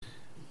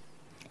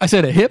I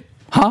said a hip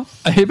hop,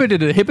 a hippity,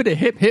 a hippity,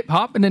 hip hip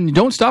hop, and then you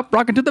don't stop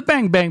rocking to the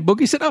bang bang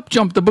boogie. Sit up,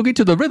 jump the boogie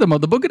to the rhythm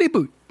of the boogity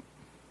boot.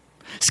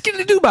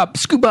 Skitty doo bop,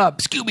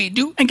 Scooby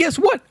Doo. And guess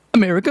what?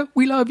 America,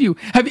 we love you.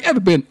 Have you ever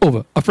been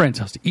over a friend's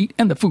house to eat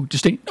and the food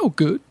just ain't no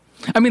good?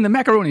 I mean, the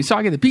macaroni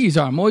soggy, the peas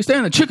are moist,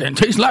 and the chicken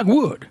tastes like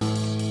wood.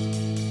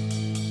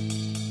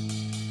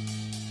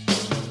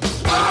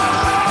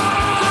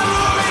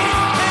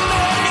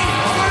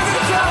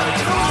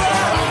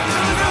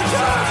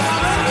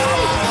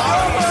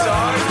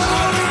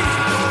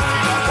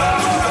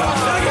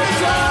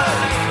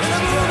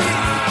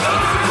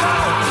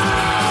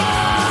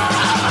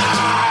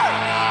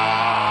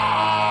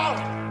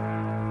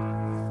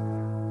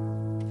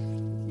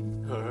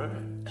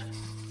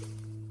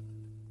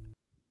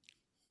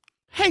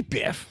 Hey,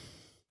 Biff,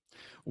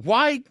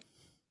 why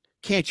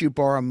can't you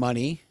borrow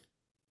money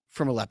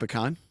from a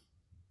leprechaun?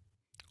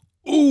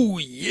 Ooh,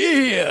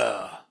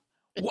 yeah.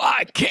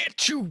 Why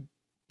can't you,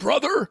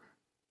 brother?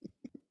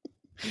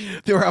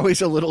 They're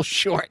always a little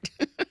short.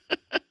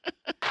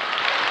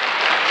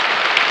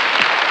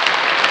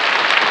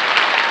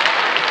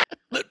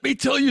 Let me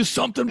tell you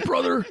something,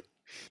 brother.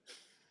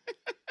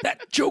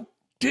 That joke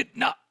did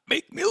not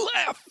make me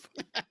laugh.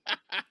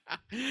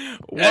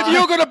 If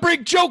you're going to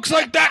bring jokes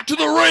like that to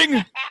the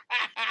ring,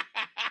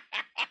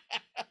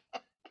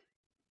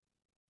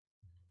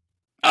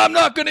 I'm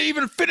not going to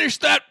even finish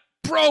that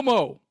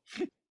promo.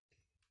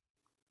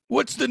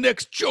 What's the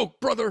next joke,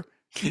 brother?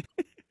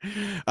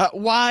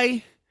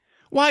 Why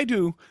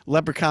do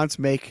leprechauns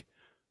make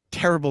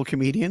terrible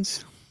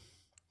comedians?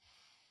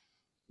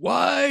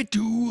 Why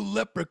do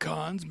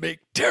leprechauns make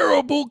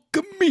terrible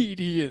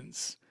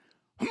comedians?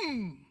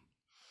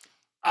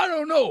 I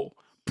don't know.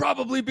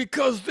 Probably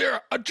because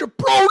they're a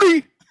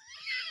jabroni.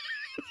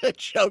 The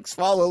jokes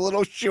fall a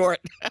little short.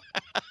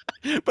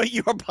 But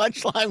your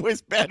punchline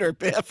was better,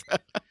 Biff.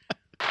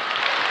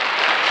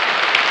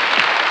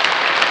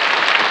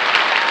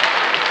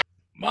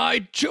 My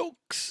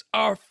jokes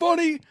are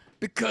funny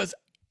because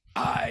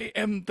I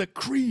am the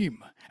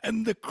cream,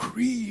 and the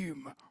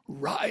cream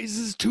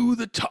rises to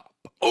the top.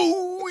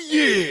 Oh,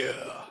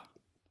 yeah.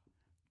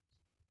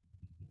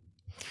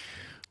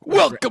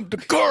 Welcome to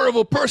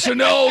Carnival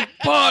Personnel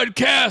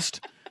Podcast.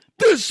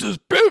 This is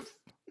Biff.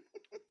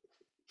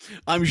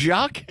 I'm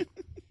Jacques.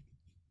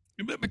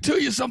 Let me tell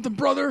you something,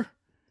 brother.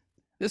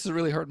 This is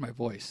really hurting my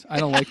voice. I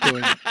don't like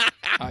doing it.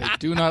 I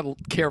do not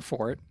care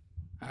for it.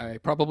 I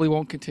probably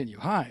won't continue.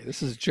 Hi,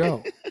 this is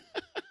Joe.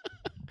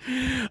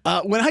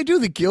 When I do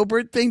the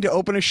Gilbert thing to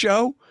open a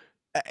show,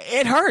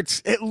 it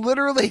hurts. It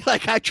literally,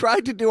 like, I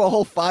tried to do a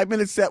whole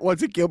 5-minute set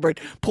once at Gilbert,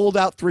 pulled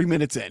out 3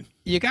 minutes in.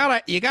 You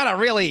gotta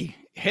really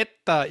hit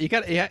the. You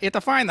have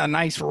to find a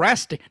nice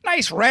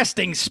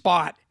resting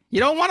spot. You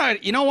don't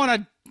want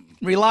to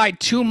rely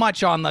too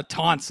much on the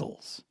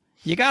tonsils.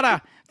 You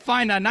gotta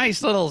find a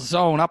nice little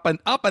zone up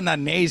in the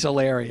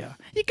nasal area.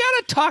 You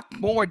gotta talk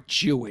more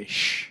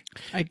Jewish.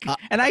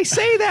 And I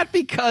say that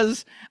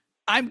because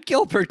I'm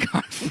Gilbert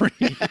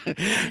Gottfried,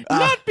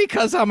 not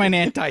because I'm an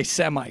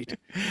anti-Semite.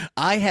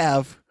 I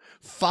have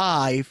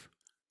 5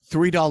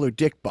 $3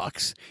 dick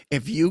bucks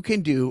if you can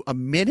do a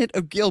minute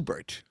of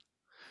Gilbert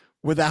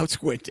without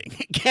squinting.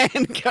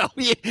 Can go.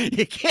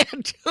 You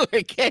can't do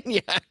it, can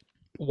you?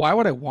 Why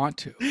would I want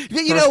to?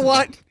 You know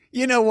what?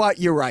 You know what?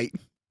 You're right.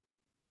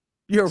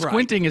 You're right.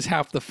 Squinting is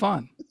half the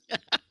fun.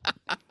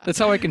 That's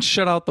how I can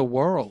shut out the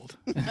world.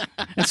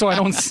 And so I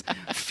don't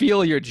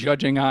feel your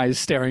judging eyes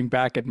staring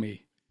back at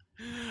me.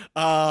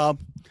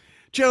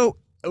 Joe,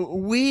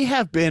 we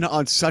have been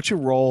on such a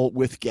roll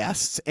with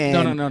guests.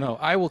 And No.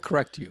 I will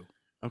correct you.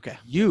 Okay.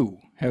 You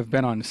have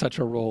been on such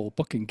a roll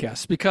booking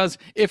guests, because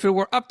if it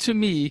were up to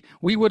me,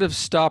 we would have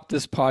stopped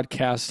this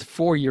podcast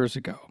 4 years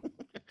ago.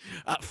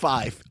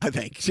 5, I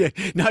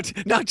think. Not.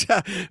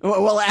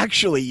 Well,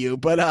 actually, you.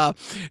 But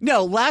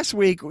no. Last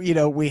week,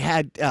 we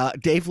had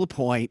Dave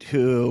LaPointe,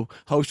 who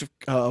host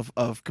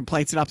of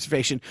Complaints and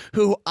Observation,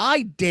 who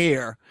I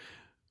dare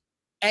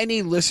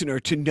any listener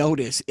to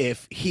notice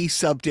if he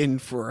subbed in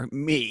for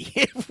me,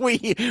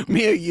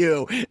 me or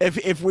you,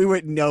 if we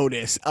would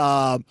notice.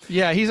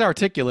 Yeah, he's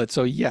articulate,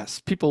 so yes,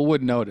 people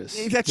would notice.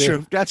 That's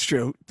true. That's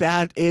true.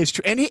 That is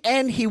true.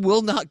 And he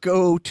will not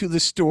go to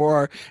the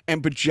store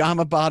in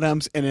pajama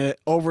bottoms and an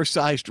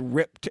oversized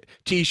ripped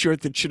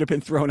T-shirt that should have been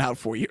thrown out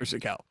 4 years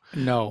ago.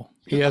 No.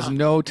 He has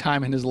no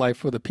time in his life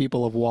for the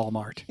people of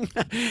Walmart.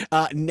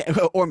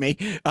 Or me.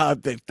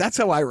 That's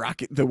how I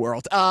rock the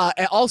world.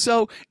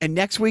 Also, and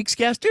next week's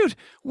guest, dude,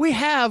 we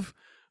have,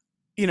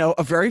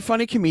 a very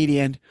funny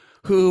comedian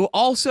who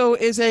also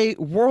is a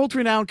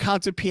world-renowned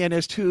concert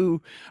pianist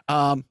who,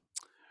 where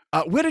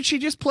did she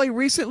just play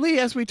recently,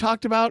 as we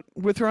talked about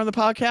with her on the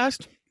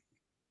podcast?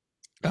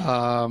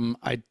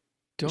 I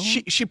don't.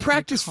 She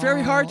practiced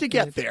very hard to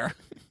get there.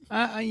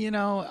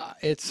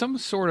 It's some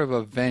sort of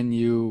a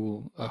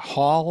venue, a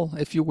hall,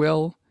 if you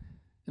will.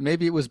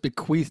 Maybe it was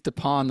bequeathed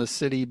upon the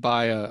city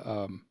by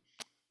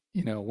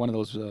one of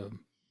those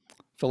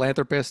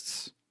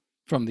philanthropists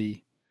from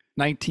the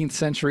 19th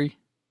century,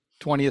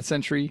 20th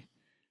century.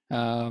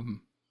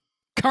 Come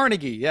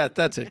Carnegie. Yeah,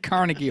 that's it.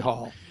 Carnegie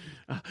Hall.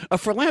 A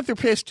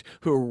philanthropist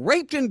who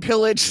raped and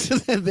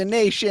pillaged the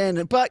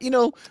nation, but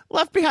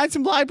left behind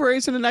some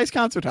libraries and a nice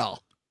concert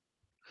hall.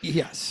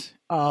 Yes.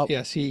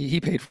 Yes, he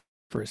paid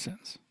for his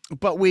sins.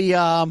 But we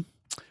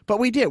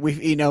did.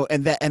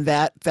 And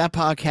that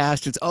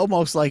podcast, it's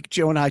almost like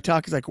Joe and I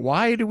talk. It's like,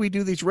 why do we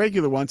do these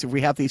regular ones if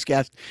we have these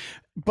guests?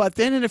 But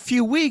then in a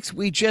few weeks,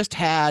 we just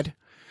had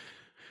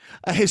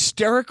a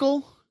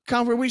hysterical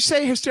conversation. We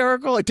say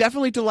hysterical,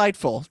 definitely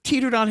delightful,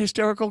 teetered on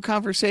hysterical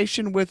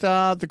conversation with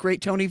the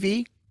great Tony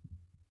V.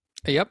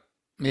 Yep.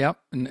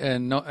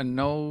 And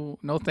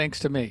no thanks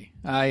to me.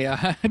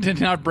 I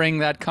did not bring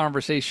that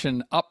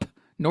conversation up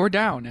nor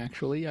down.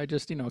 Actually, I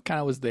just kind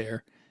of was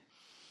there.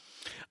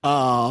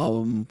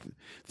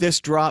 This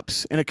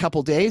drops in a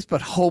couple days,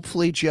 but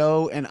hopefully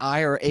Joe and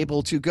I are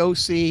able to go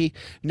see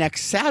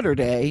next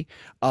Saturday.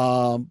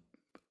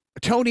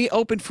 Tony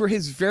opened for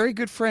his very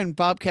good friend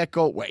Bobcat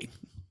Goldthwait.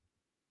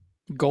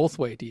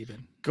 Goldthwait,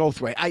 even.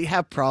 Goldthwait. I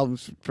have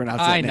problems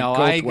pronouncing that I know.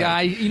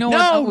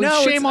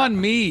 No, shame on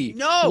me.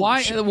 No.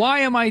 Why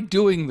am I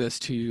doing this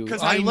to you?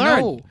 Because I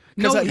learned.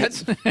 No,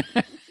 that's.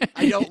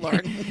 I don't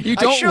learn. You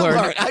don't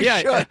learn.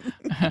 I should.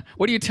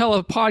 What do you tell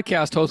a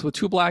podcast host with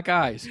two black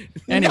eyes?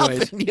 Anyways,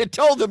 nothing. You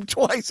told them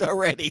twice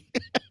already.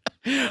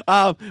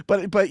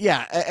 But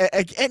yeah,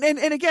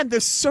 and again,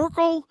 the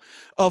circle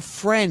of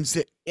friends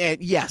that,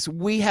 yes,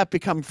 we have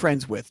become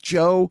friends with.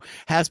 Joe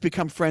has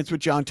become friends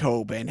with John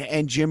Tobin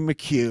and Jim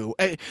McHugh,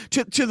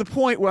 to the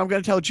point where I'm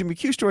going to tell a Jim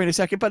McHugh story in a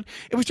second. But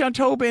it was John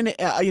Tobin.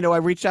 I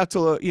reached out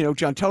to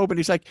John Tobin.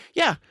 He's like,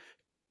 yeah.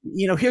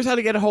 Here's how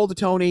to get a hold of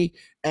Tony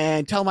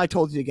and tell him I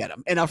told you to get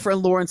him. And our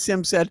friend Lauren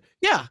Sims said,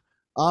 yeah,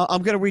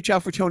 I'm going to reach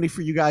out for Tony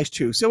for you guys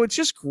too. So it's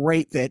just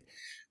great that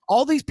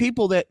all these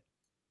people that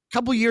a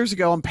couple years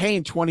ago I'm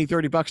paying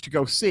 $20-$30 to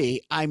go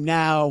see, I'm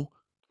now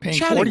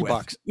paying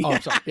 $40. Oh,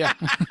 sorry. Yeah.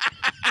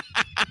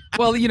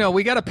 Well,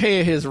 we got to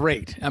pay his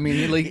rate. I mean,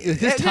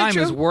 his time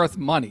is worth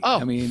money. Oh,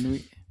 I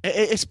mean,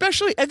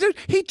 especially,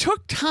 he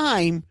took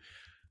time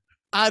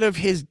out of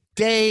his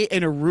day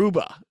in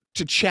Aruba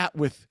to chat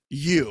with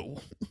you.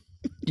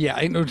 Yeah,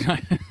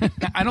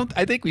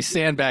 I think we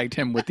sandbagged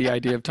him with the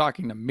idea of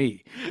talking to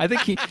me. I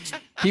think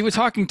he was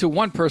talking to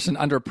one person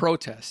under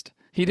protest.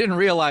 He didn't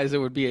realize it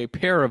would be a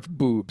pair of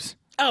boobs.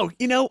 Oh,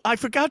 I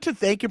forgot to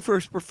thank him for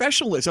his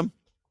professionalism.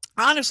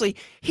 Honestly,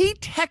 he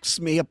texts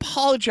me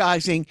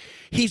apologizing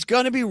he's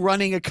going to be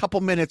running a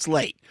couple minutes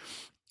late.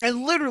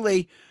 And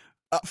literally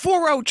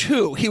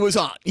 4:02 he was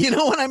on. You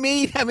know what I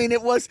mean? I mean,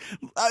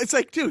 it's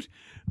like, dude,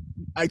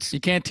 you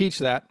can't teach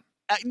that.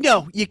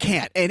 No, you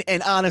can't.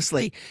 And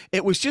honestly,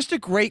 it was just a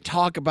great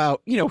talk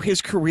about,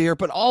 his career,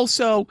 but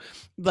also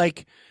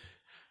like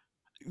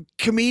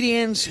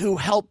comedians who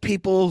help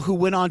people who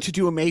went on to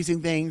do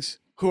amazing things,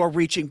 who are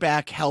reaching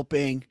back,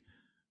 helping,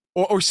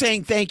 or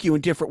saying thank you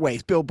in different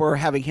ways. Bill Burr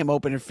having him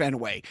open in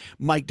Fenway,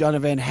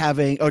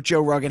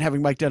 Joe Rogan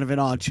having Mike Donovan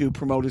on to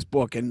promote his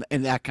book and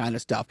that kind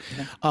of stuff.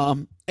 Yeah.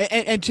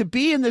 And to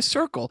be in this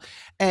circle.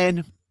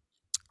 And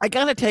I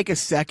got to take a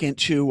second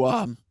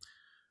to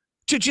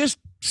just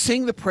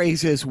sing the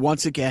praises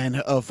once again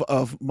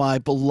of my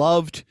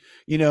beloved,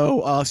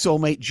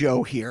 soulmate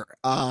Joe here.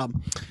 A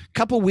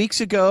couple weeks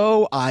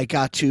ago, I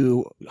got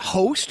to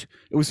host.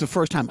 It was the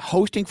first time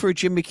hosting for a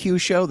Jim McHugh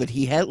show that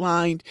he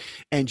headlined,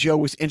 and Joe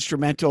was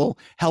instrumental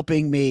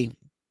helping me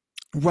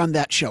run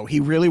that show. He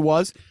really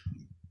was.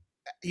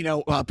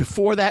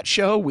 Before that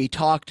show, we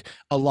talked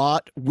a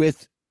lot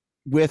with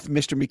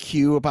Mr.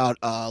 McHugh about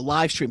a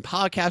live stream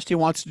podcast he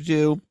wants to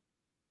do.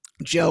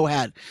 Joe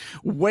had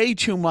way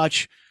too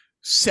much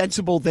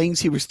sensible things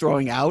he was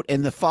throwing out.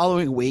 And the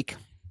following week,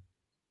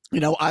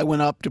 I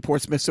went up to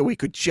Portsmouth so we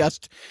could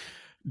just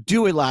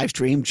do a live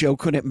stream. Joe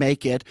couldn't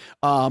make it.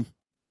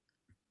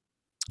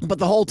 But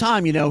the whole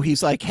time,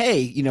 he's like,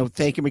 hey,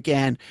 thank him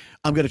again.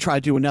 I'm going to try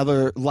to do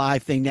another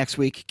live thing next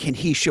week. Can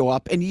he show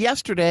up? And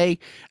yesterday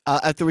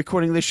at the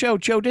recording of the show,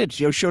 Joe did.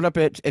 Joe showed up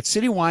at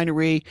City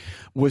Winery,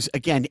 was,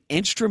 again,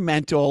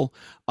 instrumental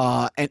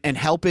and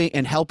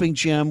helping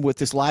Jim with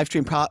this live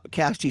stream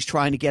podcast he's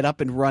trying to get up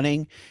and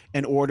running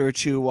in order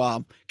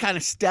to kind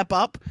of step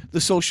up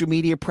the social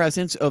media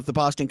presence of the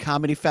Boston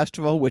Comedy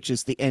Festival, which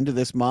is the end of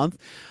this month.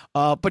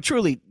 But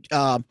truly,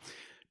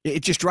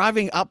 it's just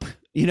driving up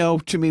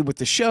to me with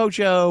the show,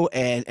 Joe,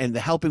 and the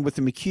helping with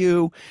the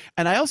McHugh.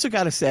 And I also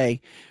got to say,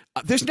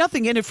 there's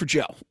nothing in it for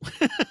Joe.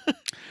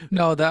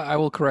 No, that I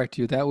will correct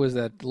you. That was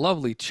that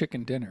lovely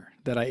chicken dinner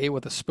that I ate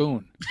with a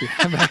spoon.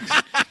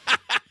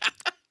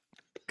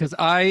 Because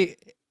I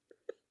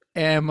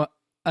am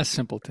a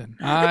simpleton.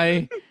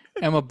 I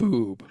am a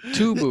boob.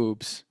 Two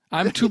boobs.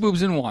 I'm two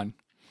boobs in one.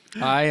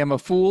 I am a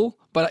fool,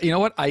 but you know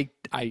what? I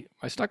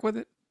stuck with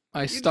it.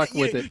 I stuck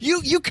with it.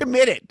 You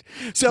committed.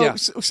 So Yeah.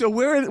 so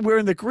we're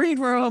in the green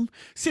room.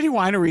 City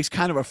Winery is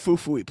kind of a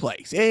foo-foo-y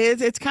place.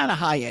 It's kind of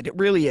high end. It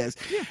really is.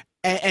 Yeah.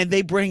 And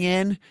they bring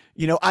in,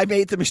 I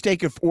made the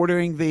mistake of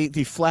ordering the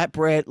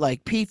flatbread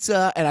like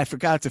pizza, and I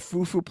forgot it's a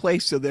foo-foo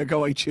place, so they're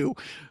going to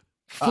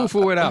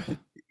Foo-foo it up.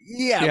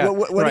 Yeah. Yeah,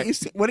 What right. do you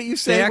say? What do you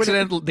say?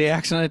 They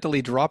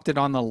accidentally dropped it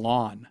on the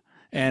lawn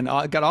and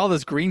got all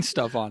this green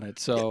stuff on it.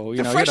 So The you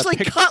had to freshly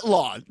pick. cut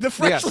lawn. The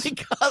Yes, freshly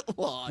cut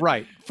lawn.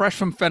 right, fresh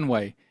from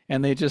Fenway,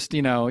 and they just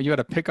you had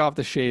to pick off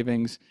the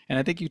shavings, and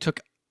I think you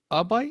took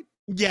a bite.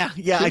 Yeah,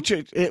 yeah.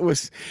 Two? It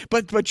was,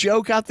 but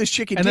Joe got this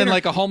chicken And dinner. then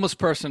like a homeless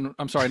person,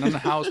 I'm sorry, an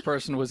unhoused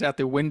person was at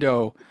the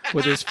window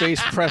with his face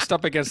pressed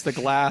up against the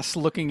glass,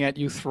 looking at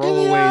you throw In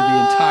the away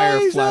the entire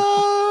eyes flat.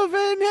 of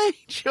an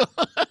angel.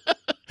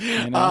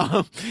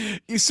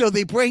 So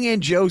they bring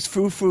in Joe's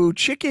foo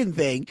chicken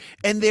thing,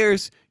 and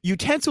there's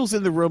utensils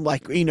in the room,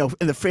 like and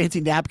the fancy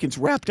napkins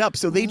wrapped up.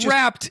 So they just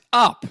Wrapped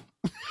up.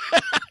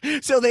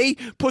 So they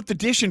put the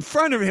dish in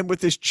front of him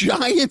with this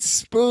giant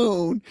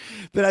spoon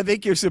that I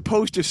think you're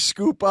supposed to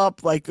scoop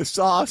up like the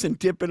sauce and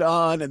dip it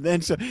on. And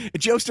then and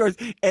Joe starts,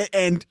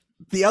 and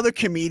the other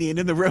comedian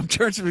in the room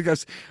turns to him and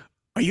goes,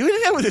 "Are you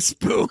eating that with a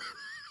spoon?"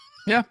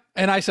 Yeah.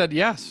 And I said,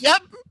 yes.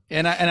 Yep.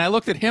 And I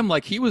looked at him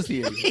like he was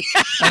the idiot.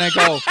 And I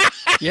go,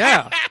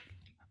 yeah.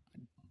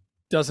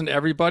 Doesn't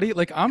everybody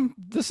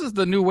this is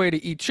the new way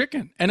to eat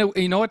chicken. And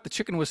you know what? The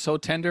chicken was so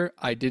tender,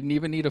 I didn't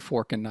even need a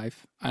fork and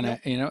knife. And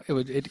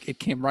it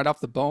came right off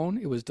the bone.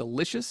 It was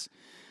delicious.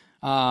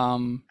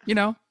 It's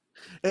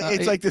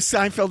like the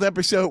Seinfeld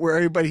episode where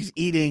everybody's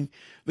eating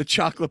the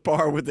chocolate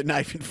bar with the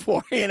knife and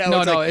fork.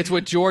 It's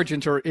what George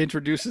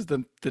introduces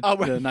the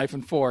knife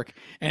and fork,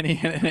 and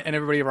and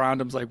everybody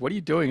around him's like, "What are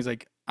you doing?" He's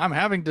like, "I'm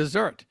having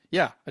dessert."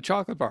 Yeah, a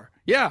chocolate bar.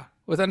 Yeah,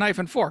 with a knife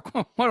and fork.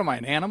 What am I,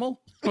 an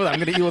animal? What, I'm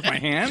going to eat with my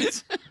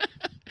hands?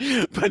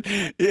 But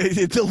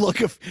the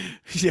look of,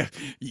 yeah,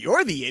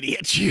 you're the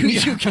idiot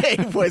you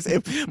gave was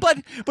it.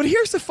 But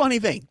here's the funny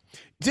thing.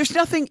 There's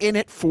nothing in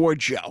it for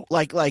Joe.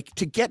 Like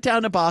to get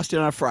down to Boston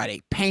on a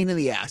Friday, pain in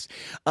the ass.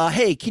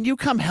 Hey, can you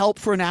come help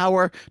for an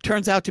hour?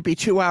 Turns out to be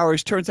 2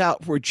 hours. Turns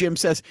out where Jim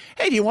says,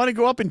 hey, do you want to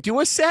go up and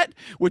do a set?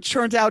 Which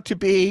turns out to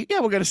be,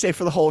 yeah, we're going to stay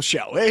for the whole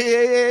show.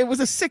 It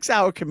was a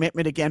 6-hour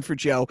commitment again for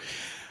Joe.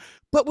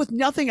 But with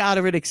nothing out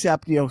of it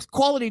except,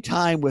 quality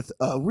time with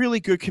a really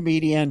good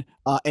comedian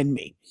and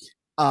me.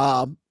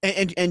 And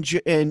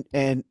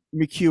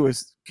McHugh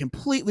is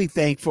completely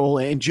thankful,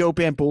 and Joe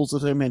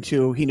bamboozles him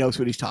into he knows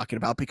what he's talking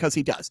about because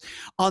he does.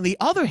 On the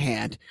other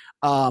hand,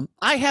 I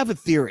have a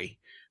theory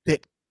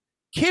that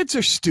kids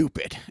are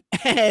stupid,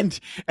 and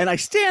I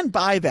stand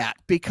by that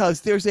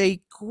because there's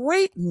a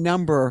great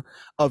number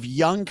of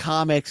young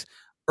comics,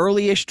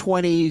 early-ish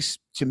 20s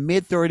to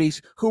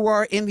mid-30s, who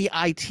are in the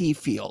IT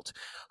field,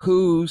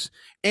 whose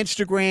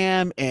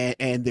Instagram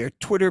and their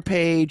Twitter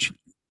page,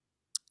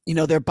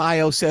 their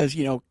bio says,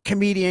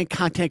 comedian,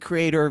 content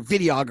creator,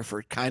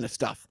 videographer kind of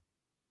stuff.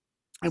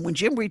 And when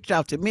Jim reached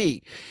out to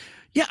me,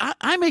 yeah,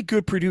 I'm a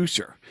good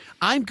producer.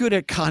 I'm good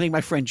at conning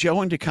my friend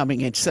Joe into coming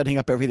in, setting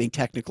up everything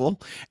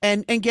technical,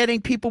 and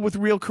getting people with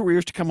real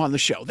careers to come on the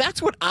show.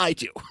 That's what I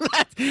do.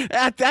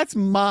 That's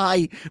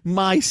my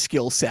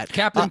skill set.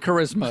 Captain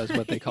Charisma is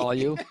what they call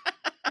you.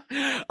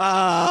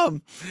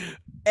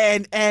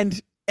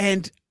 And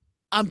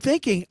I'm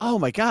thinking, oh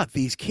my God,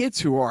 these kids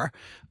who are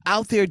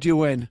out there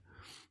doing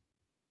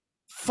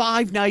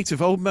 5 nights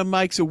of open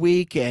mics a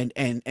week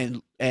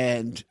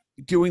and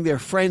doing their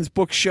friends'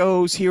 book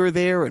shows here or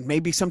there, and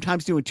maybe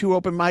sometimes doing 2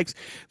 open mics,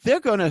 they're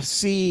going to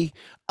see,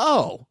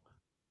 oh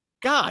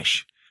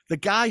gosh, the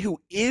guy who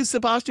is the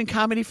Boston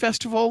Comedy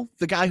Festival,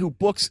 the guy who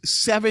books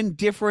 7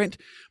 different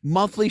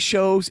monthly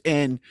shows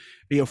in,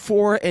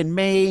 4 in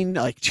Maine,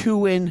 like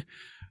 2 in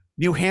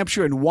New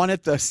Hampshire and 1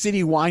 at the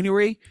City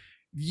Winery.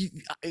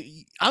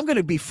 I'm going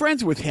to be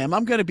friends with him.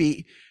 I'm going to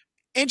be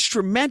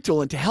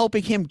instrumental into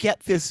helping him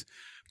get this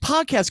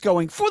podcast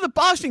going for the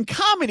Boston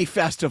Comedy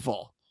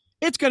Festival.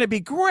 It's going to be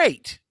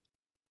great.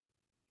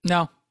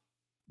 No.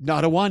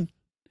 Not a one.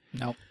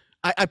 No.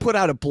 I put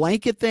out a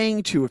blanket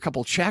thing to a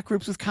couple chat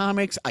groups with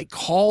comics. I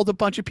called a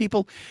bunch of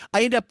people.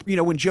 I ended up,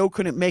 when Joe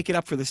couldn't make it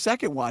up for the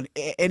second one,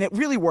 and it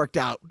really worked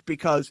out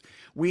because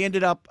we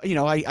ended up,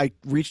 I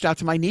reached out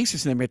to my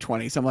nieces in their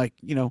mid-20s. I'm like,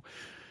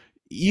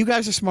 you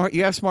guys are smart.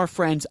 You have smart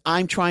friends.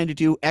 I'm trying to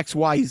do X,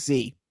 Y,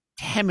 Z.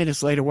 10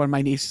 minutes later, one of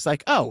my nieces is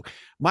like, oh,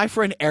 my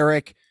friend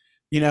Eric,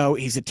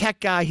 he's a tech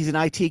guy. He's an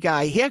IT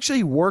guy. He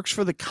actually works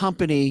for the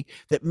company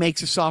that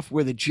makes the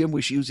software that Jim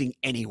was using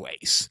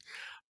anyways.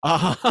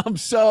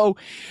 So,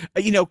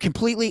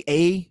 completely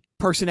a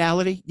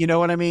personality, you know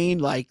what I mean?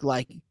 Like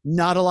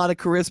not a lot of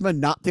charisma,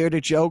 not there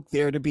to joke,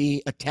 there to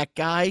be a tech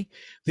guy,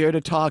 there to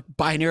talk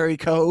binary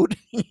code,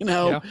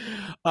 Yeah.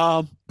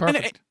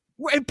 Perfect.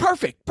 And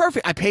perfect.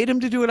 I paid him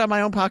to do it on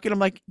my own pocket. I'm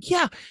like,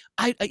 yeah,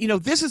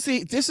 this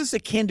is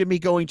akin to me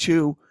going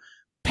to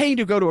paying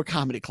to go to a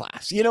comedy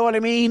class, you know what I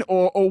mean?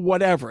 Or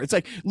whatever. It's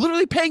like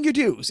literally paying your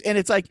dues. And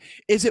it's like,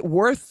 is it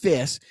worth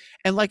this?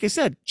 And like I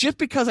said, just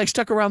because I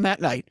stuck around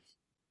that night,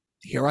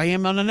 here I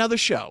am on another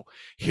show.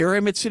 Here I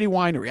am at City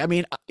Winery. I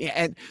mean,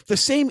 and the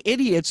same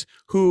idiots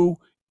who,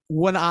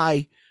 when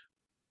I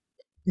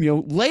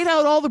laid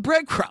out all the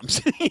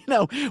breadcrumbs.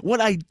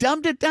 When I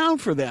dumbed it down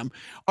for them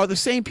are the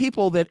same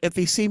people that if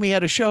they see me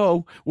at a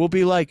show will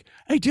be like,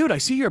 "Hey, dude, I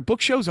see your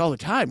book shows all the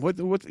time.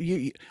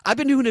 I've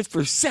been doing it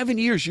for 7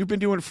 years. You've been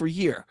doing it for a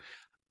year."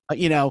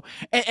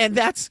 And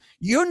that's,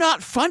 you're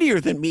not funnier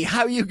than me.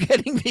 How are you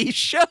getting these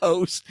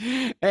shows?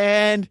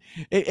 And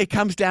it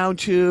comes down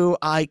to,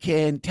 I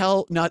can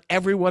tell not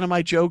every one of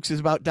my jokes is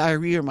about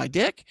diarrhea or my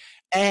dick.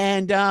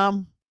 And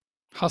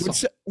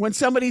when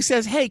somebody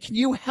says, "Hey, can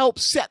you help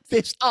set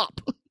this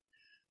up?"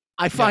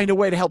 I find a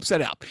way to help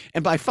set it up.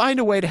 And by find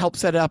a way to help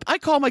set it up, I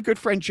call my good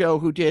friend Joe,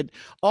 who did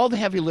all the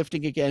heavy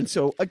lifting again.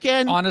 So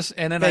again, honest,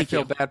 and then I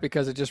feel bad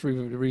because it just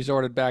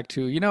resorted back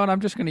to, and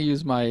I'm just going to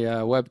use my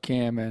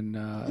webcam and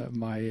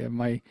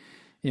my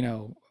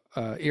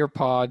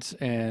earpods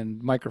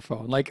and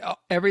microphone. Like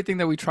everything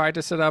that we tried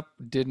to set up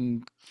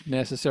didn't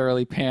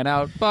necessarily pan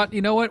out. But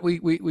you know what?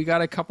 We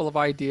got a couple of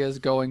ideas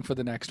going for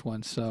the next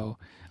one. So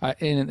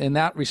in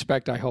that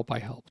respect, I hope I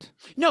helped.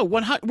 No,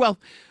 well,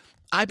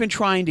 I've been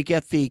trying to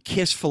get the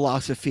KISS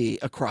philosophy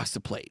across the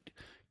plate.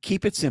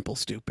 Keep it simple,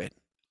 stupid.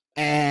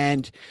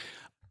 And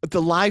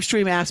the live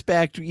stream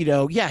aspect,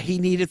 he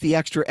needed the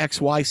extra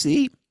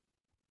XYZ.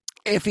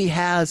 If he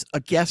has a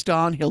guest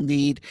on, he'll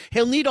need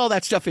all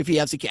that stuff if he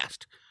has a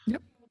guest.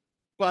 Yep.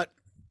 But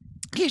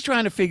he's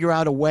trying to figure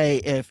out a way,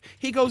 if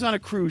he goes on a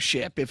cruise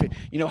ship,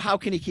 how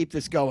can he keep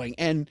this going?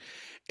 And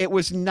it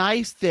was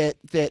nice that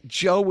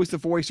Joe was the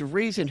voice of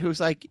reason, who's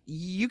like,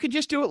 you can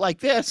just do it like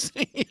this,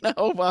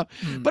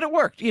 but it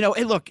worked,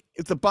 and look,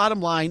 the bottom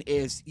line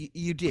is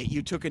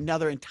you took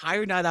another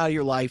entire night out of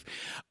your life,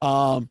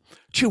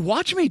 to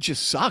watch me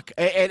just suck.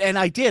 And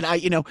I did, I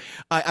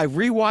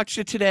rewatched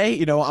it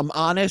today. I'm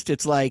honest.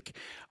 It's like,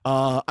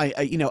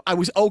 I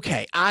was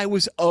okay,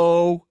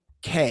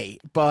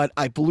 but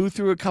I blew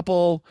through a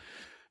couple,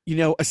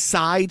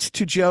 asides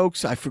to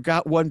jokes. I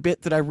forgot one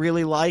bit that I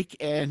really like,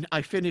 and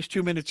I finished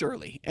 2 minutes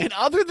early. And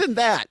other than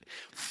that,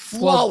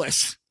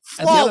 flawless.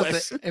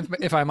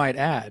 If I might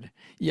add,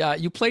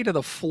 you play to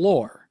the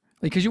floor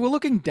because you were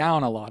looking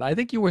down a lot. I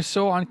think you were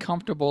so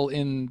uncomfortable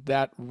in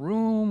that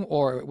room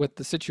or with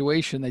the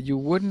situation that you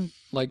wouldn't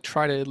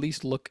try to at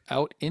least look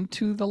out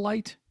into the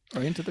light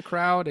or into the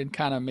crowd and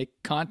kind of make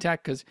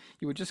contact, because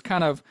you were just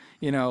kind of,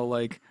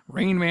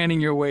 Rain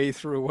Manning your way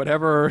through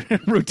whatever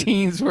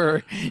routines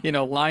were,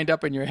 lined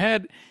up in your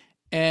head,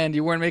 and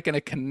you weren't making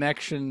a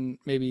connection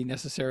maybe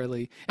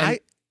necessarily. And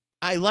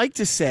I like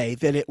to say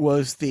that it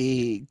was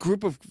the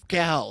group of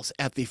gals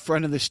at the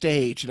front of the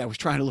stage and I was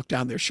trying to look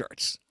down their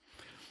shirts.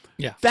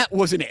 Yeah, that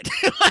wasn't it.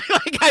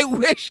 I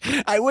wish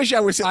I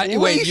was.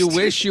 Wait, you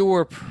wish you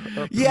were?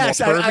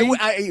 Yes, I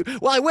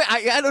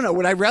don't know.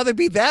 Would I rather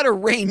be that or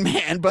Rain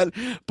Man? But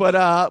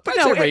no,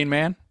 Rain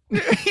Man.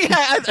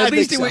 Yeah, at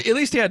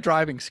least he had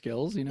driving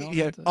skills.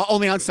 Yeah,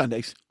 only on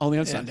Sundays. Only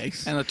on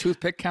Sundays. And the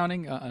toothpick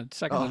counting,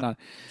 second to none.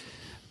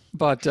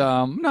 But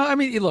no, I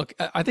mean, look,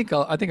 I think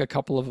a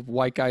couple of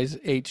white guys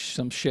ate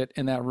some shit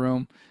in that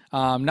room.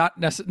 Not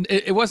necessarily.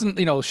 It wasn't,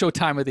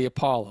 Showtime of the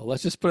Apollo.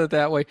 Let's just put it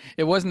that way.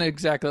 It wasn't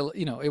exactly,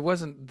 it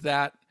wasn't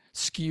that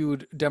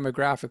skewed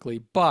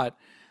demographically, but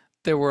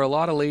there were a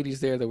lot of ladies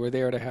there that were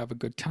there to have a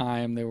good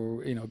time. There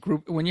were,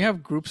 when you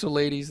have groups of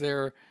ladies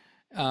there,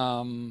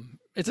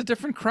 it's a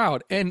different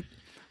crowd. And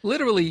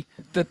literally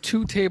the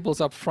two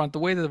tables up front, the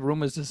way that the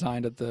room is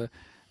designed at the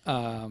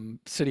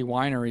City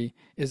Winery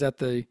is that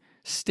the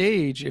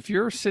stage, if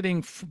you're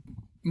sitting,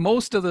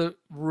 most of the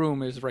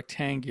room is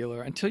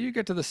rectangular until you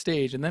get to the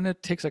stage, and then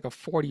it takes like a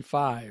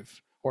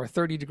 45 or a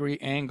 30-degree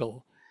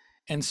angle.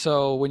 And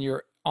so when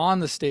you're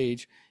on the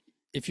stage,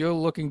 if you're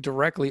looking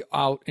directly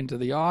out into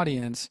the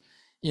audience,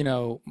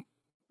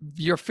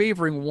 you're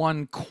favoring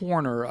one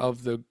corner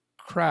of the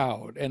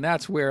crowd, and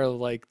that's where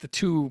the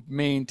two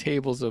main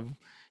tables of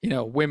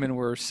women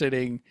were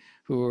sitting,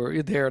 who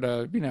were there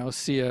to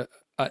see a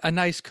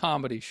nice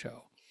comedy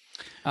show.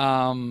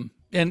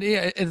 And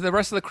the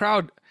rest of the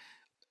crowd,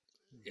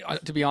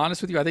 to be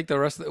honest with you, I think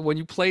when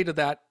you play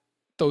to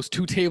those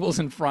two tables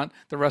in front,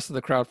 the rest of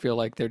the crowd feel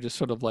like they're just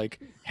sort of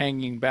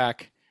hanging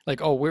back,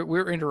 oh,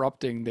 we're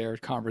interrupting their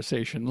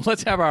conversation.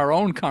 Let's have our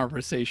own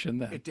conversation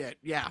then. It did,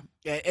 yeah.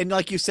 And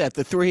like you said,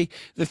 the three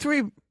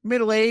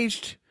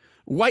middle-aged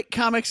white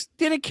comics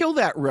didn't kill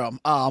that room.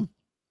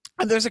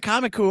 And there's a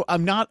comic who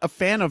I'm not a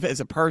fan of as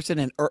a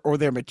person or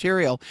their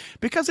material,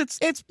 because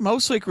it's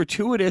mostly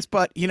gratuitous,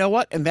 but you know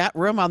what? In that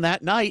room on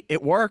that night,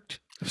 it worked.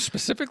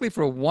 Specifically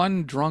for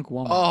one drunk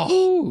woman.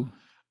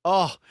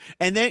 Oh,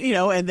 and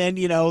then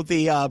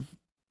the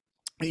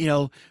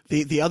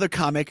other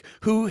comic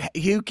who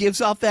gives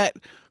off that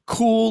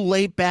cool,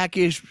 laid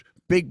backish,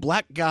 big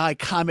black guy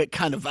comic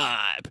kind of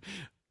vibe.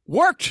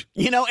 Worked,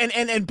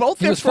 and both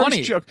their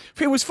first joke,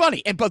 it was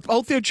funny, but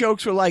both their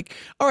jokes were like,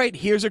 all right,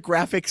 here's a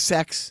graphic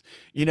sex,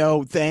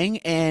 thing,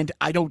 and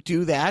I don't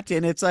do that,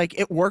 and it's like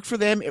it worked for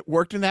them, it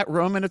worked in that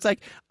room, and it's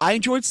like I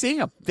enjoyed seeing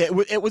them.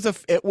 It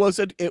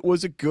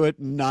was a good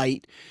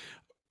night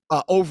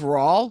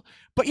overall.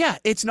 But yeah,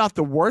 it's not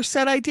the worst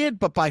set I did,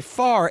 but by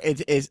far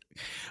it is.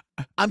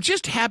 I'm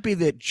just happy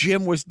that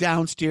Jim was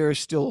downstairs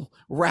still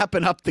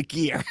wrapping up the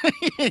gear.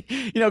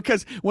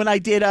 Because when I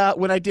did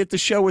the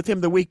show with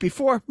him the week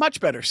before, much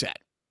better set.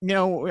 When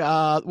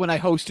I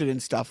hosted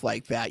and stuff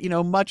like that,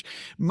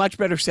 much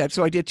better set.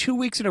 So I did 2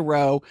 weeks in a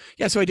row.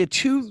 Yeah, so I did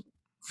 2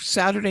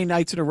 Saturday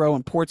nights in a row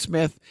in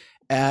Portsmouth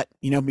at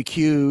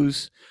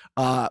McHugh's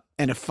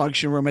and a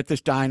function room at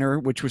this diner,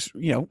 which was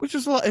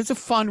it's a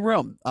fun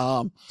room.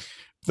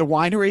 The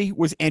winery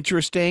was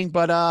interesting,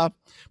 but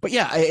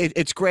yeah,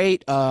 it's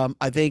great.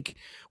 I think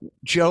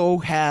Joe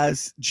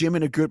has Jim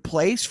in a good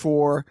place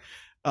for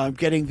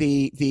getting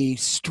the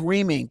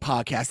streaming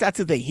podcast. That's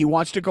the thing. He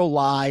wants to go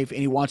live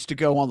and he wants to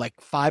go on like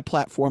 5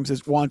 platforms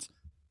at once.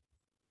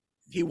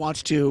 He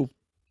wants to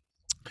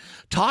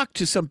talk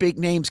to some big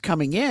names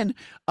coming in.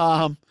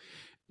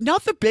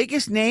 Not the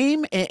biggest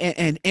name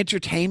in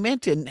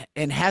entertainment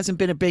and hasn't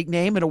been a big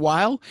name in a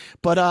while,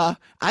 but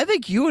I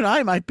think you and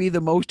I might be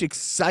the most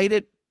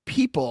excited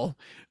people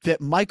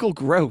that Michael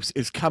Gross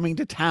is coming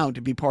to town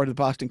to be part of the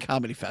Boston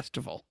Comedy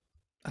Festival.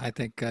 I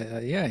think,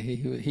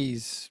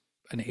 he's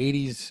an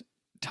 80s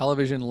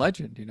television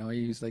legend.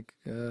 He's like,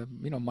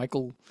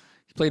 Michael,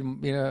 he played,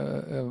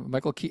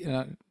 Michael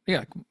Keaton.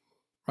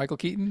 Michael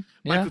Keaton.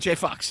 Yeah. Michael J.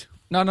 Fox.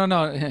 No.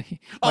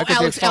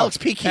 Alex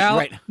P. Keaton,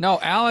 right. No,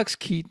 Alex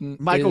Keaton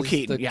Michael is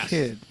Keaton, the yes.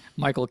 kid.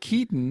 Michael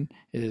Keaton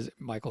is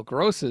Michael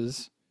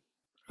Gross's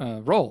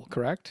role,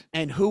 correct?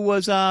 And who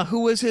was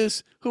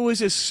his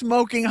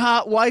smoking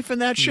hot wife in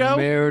that show?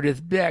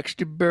 Meredith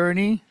Baxter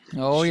Burney.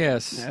 Oh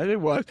yes, yeah,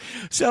 it was.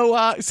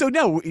 So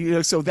no,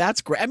 so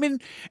that's great. I mean,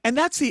 and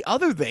that's the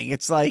other thing.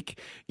 It's like,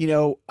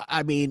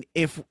 I mean,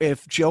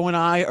 if Joe and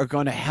I are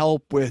going to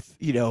help with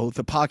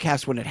the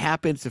podcast when it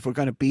happens, if we're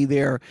going to be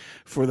there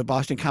for the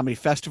Boston Comedy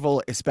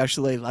Festival,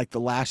 especially like the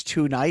last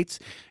 2 nights,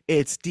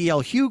 it's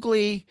D.L.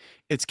 Hughley,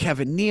 it's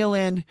Kevin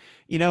Nealon,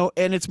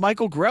 and it's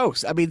Michael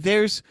Gross. I mean,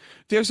 there's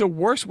a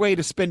worse way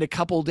to spend a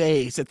couple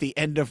days at the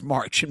end of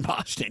March in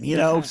Boston,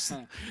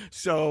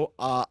 So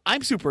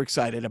I'm super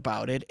excited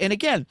about it. And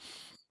again,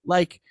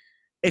 like,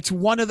 it's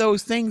one of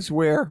those things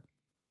where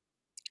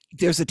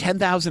there's a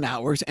 10,000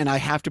 hours and I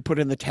have to put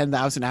in the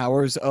 10,000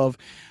 hours of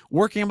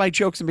working on my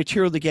jokes and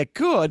material to get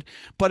good.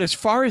 But as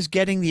far as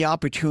getting the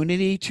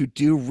opportunity to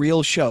do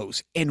real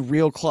shows in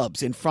real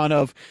clubs in front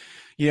of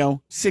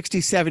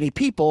 60, 70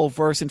 people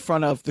versus in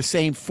front of the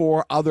same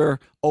 4 other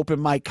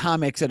open mic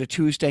comics at a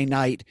Tuesday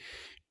night,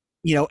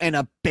 in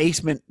a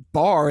basement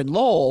bar in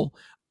Lowell,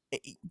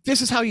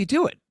 this is how you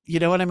do it. You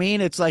know what I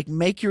mean? It's like,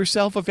 make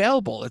yourself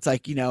available. It's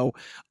like,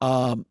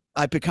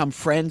 I've become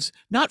friends,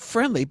 not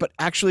friendly, but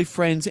actually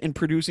friends in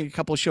producing a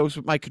couple of shows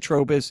with Mike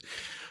Katrobis,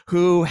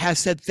 who has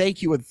said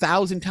thank you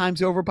 1,000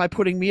 times over by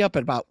putting me up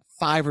at about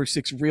 5 or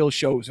 6 real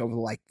shows over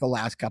the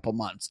last couple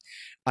months.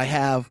 I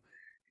have,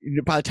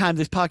 by the time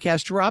this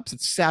podcast drops,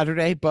 it's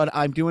Saturday, but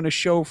I'm doing a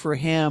show for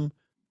him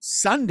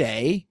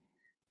Sunday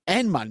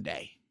and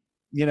Monday,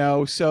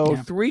 so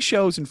 3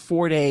 shows in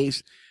 4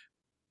 days,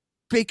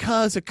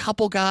 because a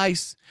couple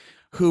guys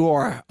who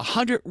are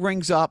 100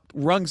 rungs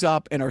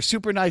up and are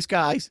super nice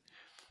guys,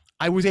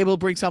 I was able to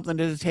bring something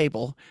to the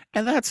table,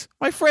 and that's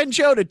my friend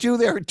Joe to do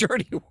their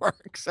dirty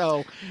work.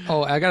 So,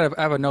 I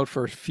have a note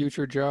for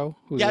future Joe.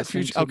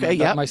 Future. Okay,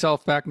 yeah.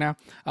 Myself back now.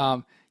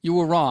 You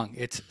were wrong.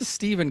 It's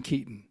Stephen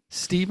Keaton.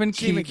 Stephen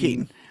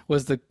Keaton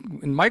was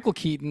and Michael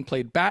Keaton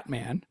played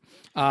Batman.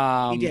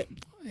 He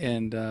did.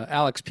 And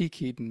Alex P.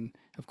 Keaton,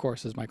 of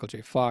course, is Michael J.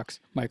 Fox.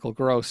 Michael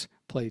Gross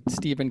played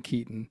Stephen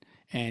Keaton,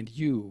 and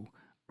you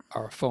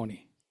are a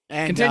phony.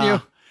 And, continue.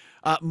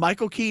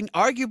 Michael Keaton,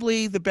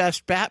 arguably the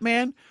best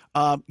Batman.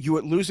 You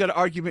would lose that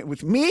argument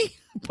with me,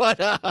 but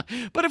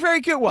a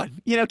very good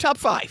one. Top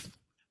 5.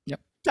 Yep.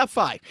 Top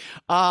 5.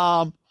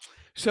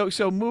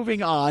 So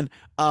moving on.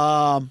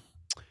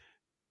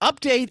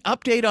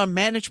 Update on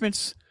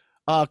management's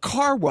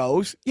car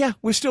woes. Yeah,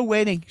 we're still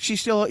waiting.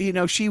 She's still,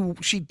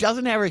 she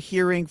doesn't have a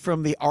hearing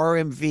from the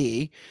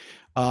RMV.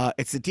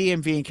 It's the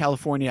DMV in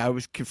California. I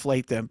always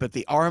conflate them, but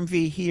the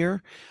RMV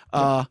here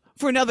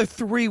for another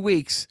 3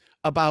 weeks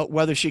about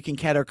whether she can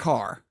get her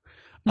car.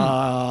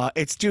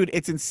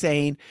 It's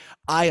insane.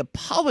 I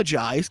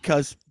apologize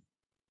because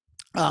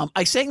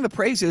I sang the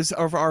praises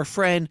of our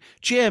friend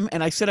Jim,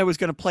 and I said I was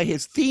going to play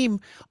his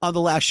theme on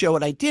the last show,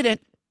 and I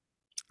didn't.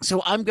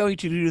 So I'm going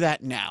to do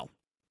that now.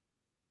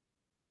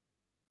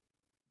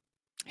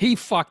 He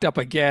fucked up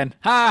again.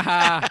 Ha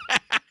ha.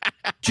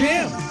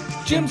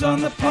 Jim's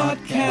on the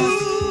podcast.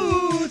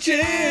 Ooh,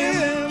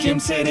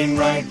 Jim's sitting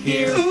right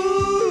here.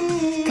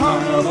 Ooh,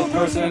 Carnival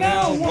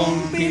personnel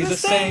won't be the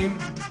same.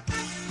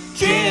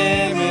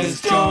 Jim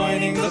is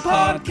joining the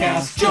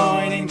podcast.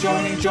 Joining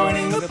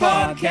the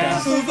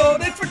podcast. Who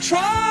voted for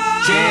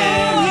Trump?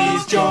 Jim,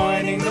 he's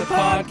joining the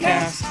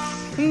podcast.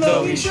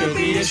 Though he should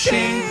be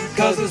ashamed,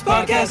 cause this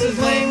podcast is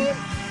lame.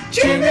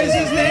 Jim is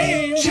his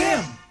name.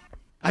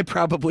 I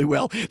probably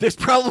will. There's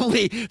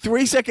probably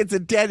 3 seconds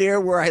of dead air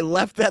where I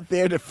left that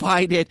there to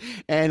find it,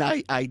 and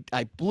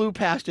I blew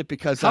past it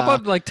because. How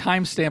about like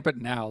timestamp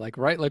it now? Like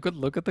look at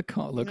the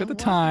Look at the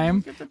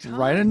time. time.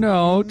 Write a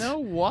note. You know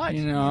what?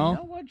 You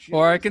know, what,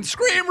 or I can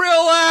scream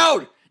real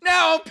loud.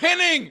 Now I'm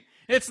pinning.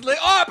 It's the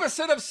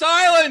opposite of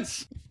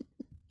silence.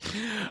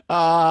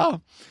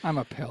 I'm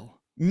a pill.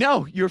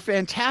 No, you're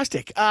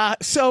fantastic.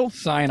 So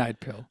Cyanide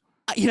pill.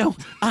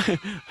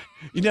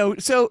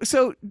 So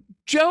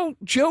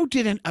Joe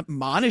didn't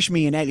admonish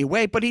me in any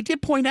way, but he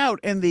did point out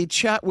in the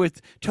chat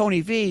with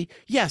Tony V.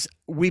 Yes,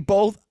 we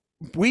both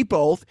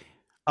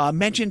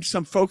mentioned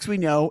some folks we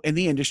know in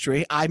the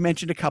industry. I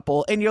mentioned a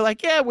couple, and you're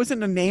like, yeah, it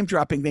wasn't a name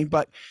dropping thing,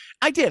 but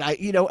I did.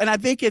 And I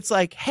think it's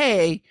like,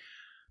 hey,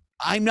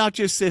 I'm not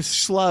just this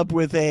schlub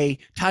with a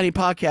tiny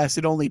podcast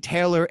that only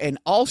Taylor and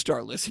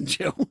All-Star listen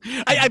to.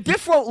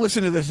 Biff won't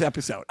listen to this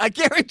episode. I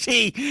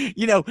guarantee,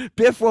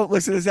 Biff won't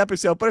listen to this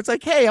episode. But it's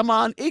like, hey, I'm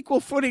on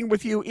equal footing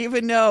with you,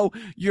 even though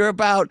you're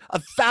about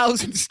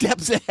 1,000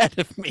 steps ahead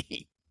of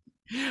me.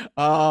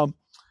 But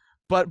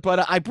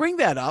I bring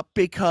that up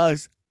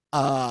because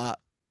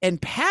in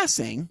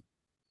passing,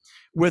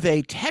 with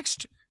a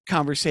text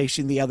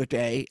conversation the other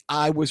day,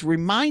 I was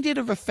reminded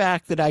of a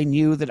fact that I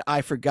knew that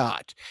I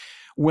forgot.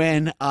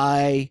 When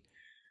I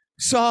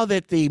saw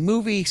that the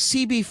movie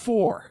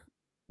CB4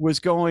 was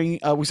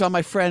on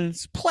my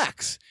friend's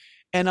Plex,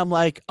 and I'm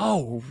like,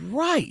 oh,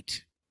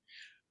 right.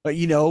 But,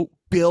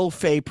 Bill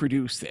Fay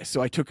produced this.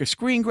 So I took a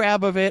screen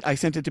grab of it. I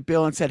sent it to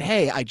Bill and said,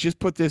 hey, I just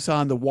put this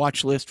on the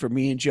watch list for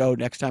me and Joe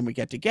next time we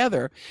get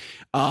together.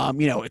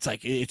 It's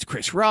like, it's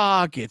Chris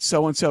Rock, it's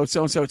so-and-so,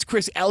 it's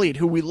Chris Elliott,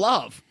 who we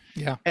love.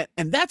 Yeah.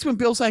 And that's when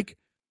Bill's like,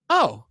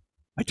 oh,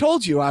 I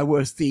told you I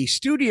was the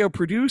studio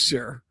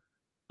producer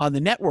on the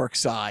network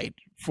side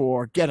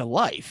for Get a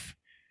Life.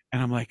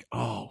 And I'm like,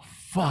 oh,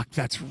 fuck,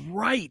 that's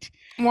right.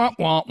 Wah,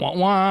 wah, wah,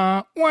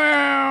 wah,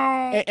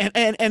 wow.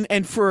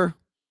 And for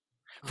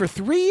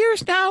 3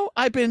 years now,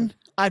 I've been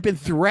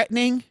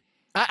threatening.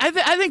 I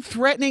think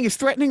threatening is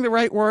the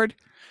right word.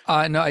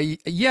 No,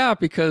 yeah,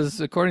 because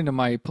according to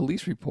my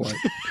police report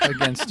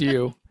against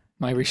you,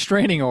 my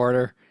restraining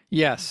order,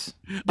 yes,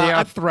 they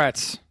are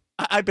threats.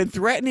 I've been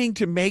threatening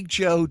to make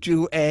Joe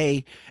do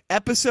a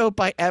episode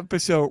by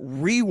episode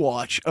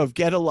rewatch of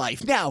Get a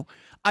Life. Now,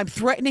 I'm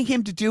threatening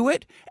him to do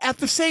it. At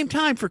the same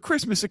time, for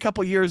Christmas a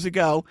couple years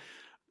ago,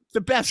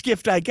 the best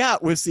gift I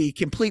got was the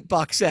complete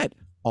box set,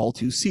 all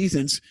 2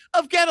 seasons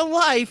of Get a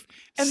Life,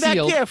 and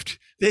Sealed. that gift,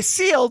 they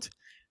sealed,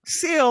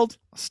 Still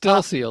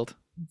sealed.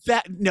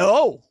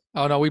 No.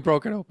 Oh no, we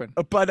broke it open.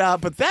 But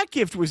that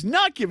gift was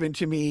not given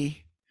to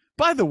me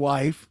by the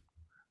wife.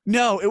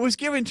 No, it was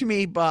given to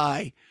me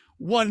by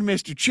one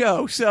Mr.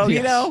 Joe. So,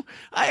 Yes.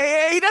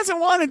 he doesn't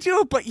want to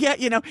do it, but yet,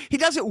 he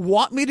doesn't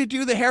want me to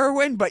do the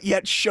heroin, but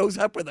yet shows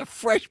up with a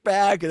fresh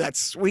bag of that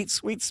sweet,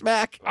 sweet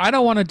smack. I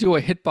don't want to do a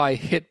hit by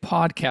hit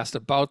podcast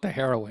about the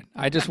heroin.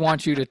 I just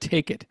want you to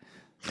take it.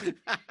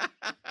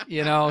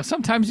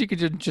 Sometimes you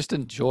could just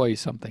enjoy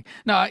something.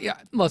 No, yeah,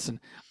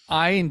 listen,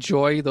 I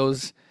enjoy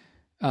those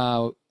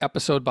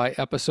episode by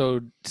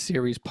episode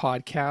series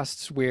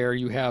podcasts where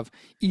you have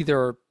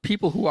either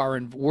people who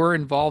were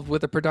involved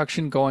with the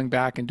production going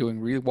back and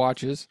doing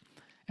rewatches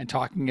and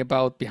talking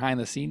about behind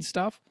the scenes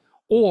stuff,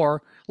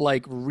 or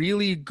like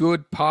really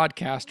good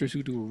podcasters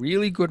who do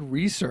really good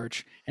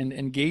research and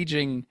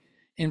engaging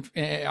and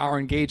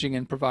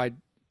provide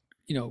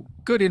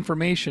good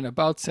information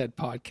about said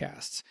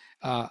podcasts.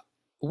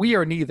 We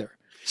are neither.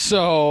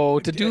 So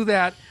to do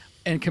that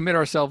and commit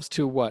ourselves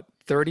to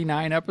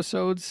 39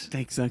 episodes?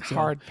 Thanks, so.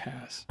 Hard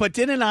pass. But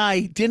didn't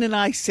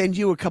I send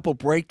you a couple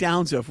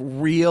breakdowns of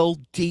real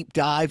deep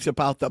dives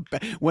about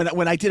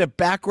when I did a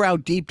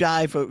background deep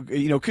dive of,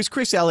 because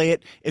Chris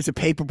Elliott is a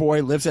paper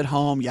boy, lives at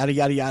home, yada,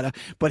 yada, yada,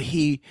 but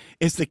he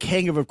is the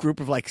king of a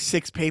group of like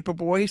 6 paper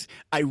boys.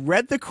 I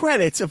read the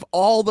credits of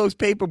all those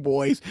paper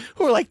boys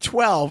who are like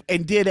 12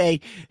 and did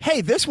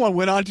hey, this one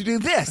went on to do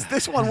this.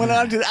 This one went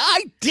on to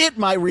I did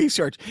my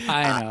research.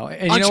 I know.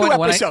 And on 2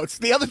 episodes.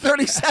 The other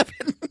 37.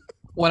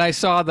 When I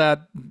saw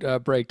that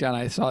breakdown,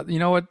 I thought,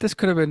 this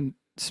could have been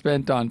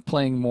spent on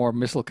playing more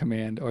Missile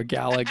Command or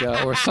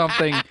Galaga or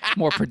something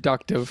more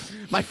productive.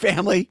 My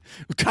family,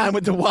 time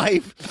with the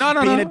wife,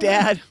 being a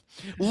dad,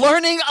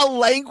 learning a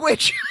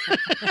language.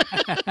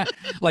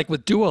 Like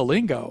with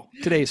Duolingo,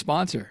 today's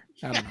sponsor.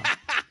 I don't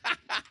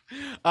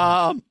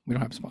know. We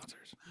don't have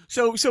sponsors.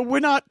 So we're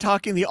not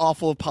talking the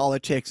awful of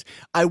politics.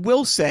 I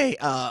will say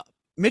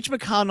Mitch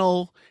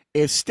McConnell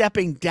is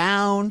stepping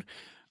down.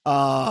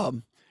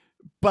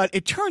 But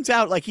it turns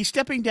out like he's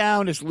stepping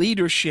down his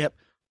leadership,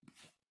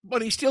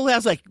 but he still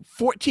has like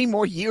 14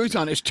 more years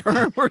on his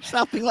term or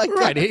something like that.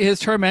 Right. His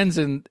term ends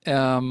in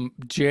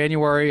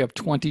January of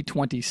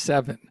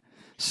 2027.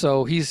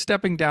 So he's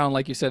stepping down,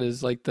 like you said,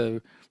 as like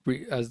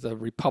as the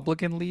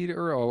Republican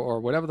leader or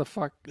whatever the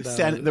fuck.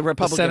 The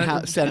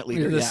Republican Senate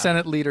leader. The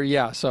Senate leader,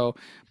 yeah. So,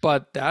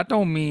 but that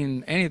don't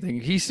mean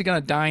anything. He's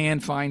going to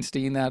Dianne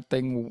Feinstein that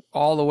thing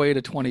all the way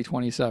to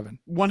 2027.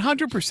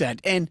 100%.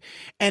 And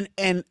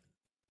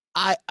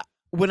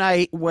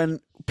when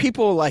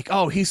people are like,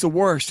 oh, he's the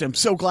worst. I'm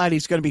so glad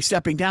he's going to be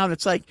stepping down.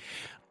 It's like,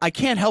 I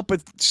can't help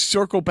but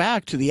circle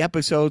back to the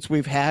episodes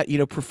we've had,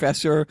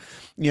 Professor,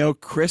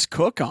 Chris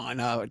Cook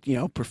on,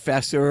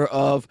 professor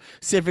of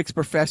civics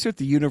professor at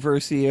the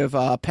University of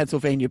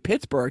Pennsylvania,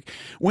 Pittsburgh,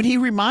 when he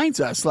reminds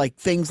us like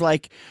things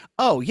like,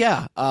 oh,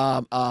 yeah,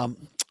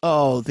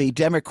 the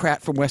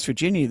Democrat from West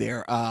Virginia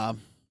there,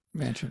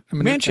 Manchin,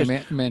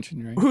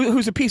 right?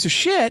 Who's a piece of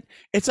shit.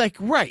 It's like,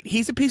 right,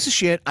 he's a piece of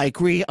shit. I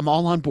agree. I'm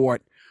all on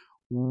board.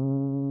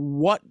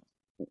 What,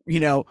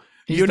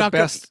 He's you're the not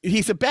best.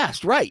 He's the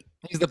best, right?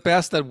 He's the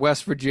best that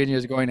West Virginia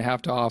is going to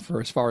have to offer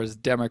as far as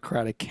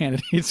Democratic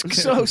candidates.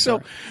 So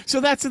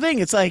that's the thing.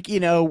 It's like,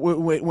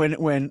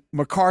 when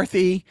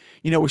McCarthy,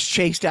 was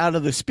chased out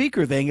of the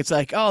speaker thing, it's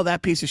like, oh,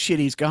 that piece of shit,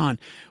 he's gone.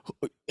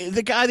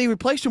 The guy they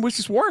replaced him, which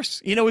is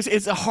worse,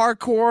 it's a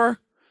hardcore,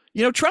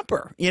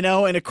 Trumper, and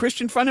a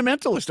Christian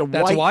fundamentalist,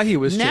 That's why he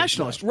was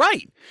nationalist.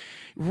 Right.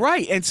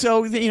 Right. And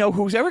so,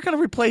 who's ever going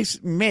to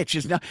replace Mitch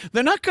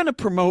they're not going to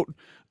promote,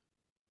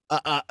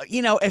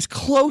 as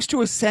close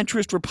to a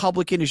centrist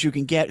Republican as you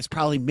can get is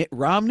probably Mitt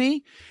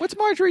Romney. What's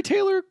Marjorie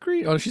Taylor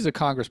Greene? Oh, she's a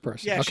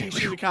congressperson. Yeah, okay.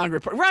 she's a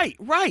congressperson.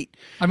 Right.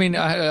 I mean,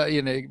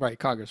 right,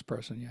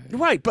 congressperson. Yeah.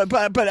 Right, but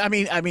I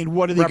mean,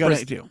 what are they going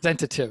to do?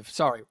 Representative.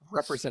 Sorry,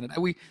 representative.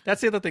 That's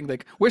the other thing.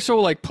 Like, we're so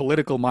like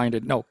political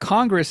minded. No,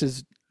 Congress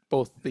is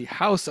both the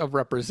House of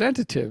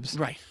Representatives,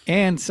 right,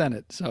 and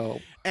Senate.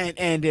 So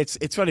and it's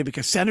funny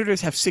because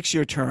senators have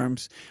 6-year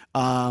terms,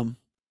 and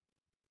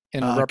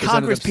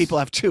Congress people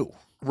have 2.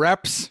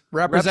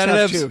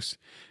 Representatives.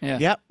 Yeah.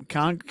 Yep.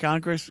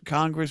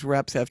 Congress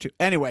reps have 2.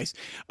 Anyways,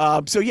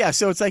 so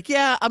it's like,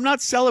 I'm not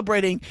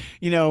celebrating,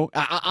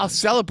 I'll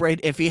celebrate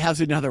if he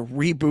has another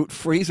reboot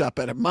freeze up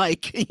at a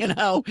mic,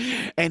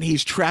 and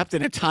he's trapped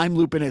in a time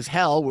loop in his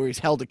hell where he's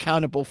held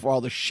accountable for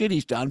all the shit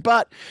he's done.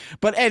 But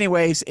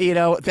anyways,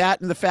 that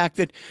and the fact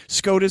that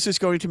SCOTUS is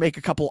going to make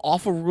a couple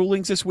awful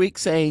rulings this week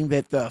saying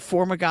that the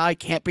former guy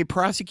can't be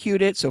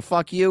prosecuted. So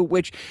fuck you,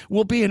 which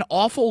will be an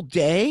awful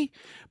day.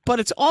 But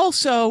it's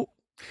also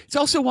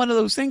one of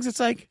those things.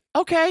 It's like,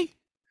 okay,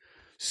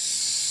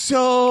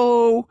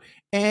 so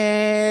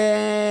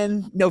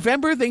in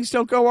November, things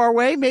don't go our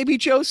way. Maybe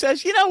Joe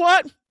says, you know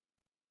what?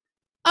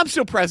 I'm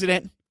still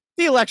president.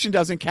 The election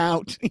doesn't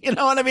count. You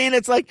know what I mean?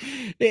 It's like,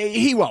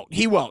 he won't.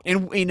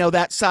 And,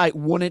 that side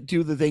wouldn't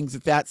do the things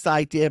that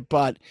side did,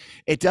 but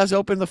it does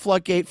open the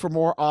floodgate for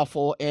more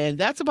awful. And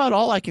that's about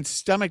all I can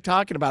stomach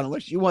talking about,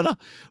 unless you want to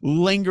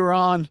linger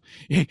on.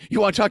 You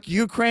want to talk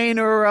Ukraine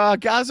or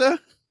Gaza?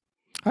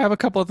 I have a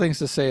couple of things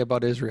to say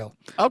about Israel.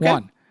 Okay.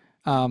 One,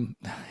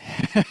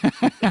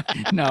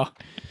 no,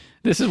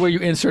 this is where you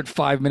insert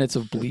 5 minutes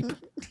of bleep.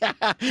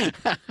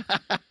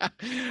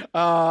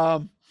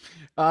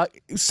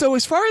 So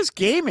as far as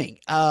gaming,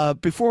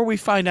 before we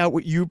find out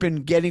what you've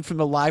been getting from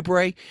the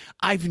library,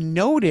 I've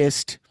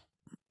noticed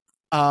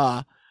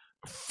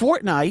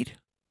Fortnite,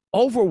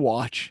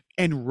 Overwatch,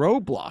 and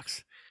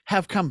Roblox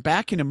have come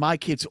back into my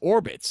kids'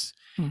 orbits.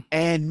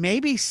 And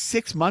maybe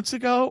 6 months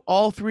ago,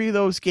 all 3 of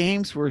those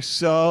games were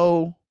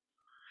so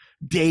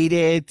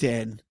dated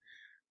and,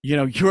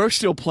 you're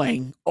still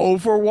playing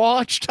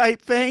Overwatch type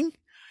thing.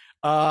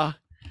 And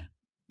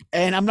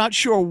I'm not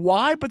sure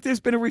why, but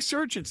there's been a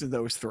resurgence in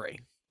those 3.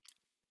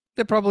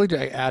 They're probably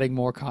adding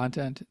more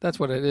content. That's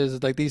what it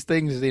is. Like these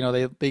things, they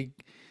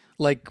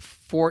like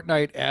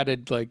Fortnite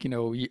added a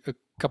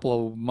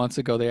couple of months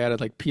ago, they added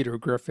like Peter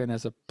Griffin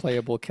as a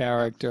playable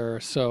character.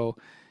 So,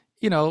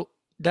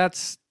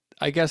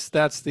 I guess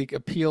that's the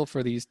appeal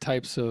for these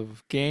types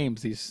of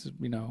games, these,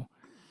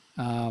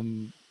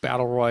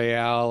 battle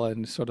royale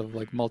and sort of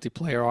like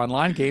multiplayer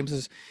online games,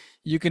 is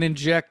you can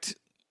inject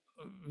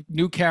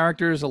new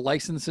characters or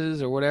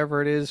licenses or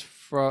whatever it is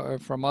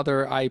from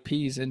other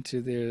IPs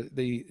into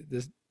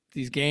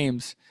these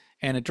games,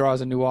 and it draws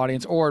a new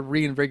audience or it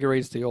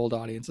reinvigorates the old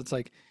audience. It's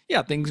like,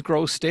 yeah, things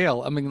grow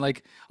stale. I mean,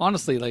 like,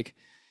 honestly, like,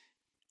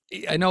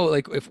 I know,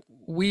 like, if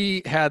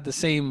we had the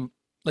same,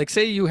 like,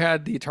 say you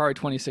had the Atari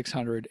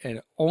 2600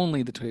 and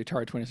only the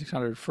Atari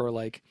 2600 for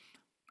like,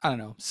 I don't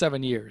know,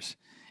 7 years,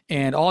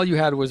 and all you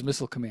had was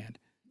Missile Command,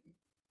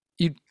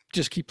 you'd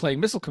just keep playing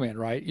Missile Command,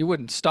 right? You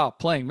wouldn't stop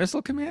playing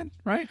Missile Command,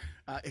 right?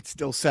 It's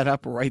still set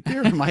up right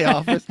there in my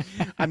office.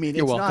 I mean,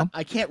 You're welcome.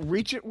 I can't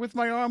reach it with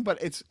my arm,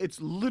 but it's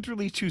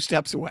literally 2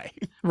 steps away.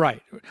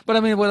 Right. But I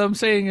mean, what I'm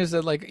saying is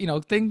that, like,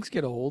 things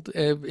get old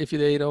if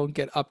they don't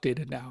get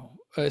updated now,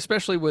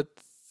 especially with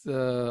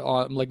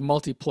like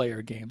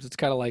multiplayer games. It's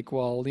kind of like,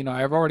 well,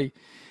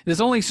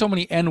 there's only so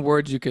many N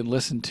words you can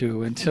listen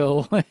to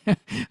until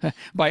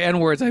by N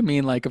words, I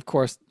mean, like, of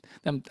course,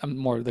 I'm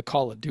more the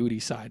Call of Duty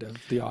side of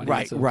the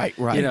audience. Right.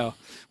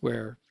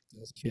 Where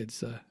those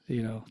kids,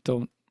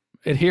 don't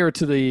adhere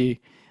to the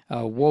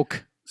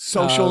woke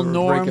social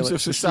norms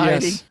of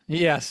society.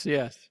 Yes.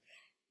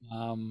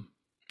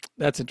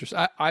 That's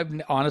interesting.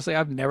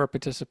 I've never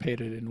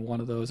participated in one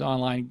of those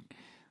online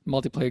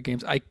multiplayer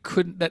games. I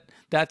couldn't.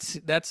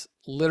 That's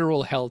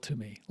literal hell to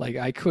me. Like,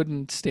 I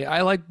couldn't stay.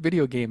 I like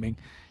video gaming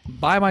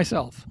by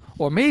myself,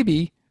 or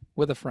maybe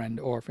with a friend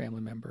or family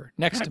member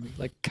next to me,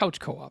 like couch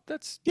co-op.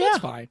 That's Yeah.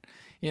 fine,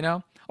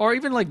 or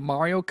even like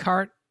Mario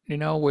Kart,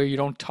 where you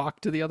don't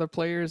talk to the other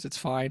players. It's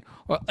fine.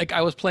 Or like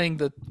I was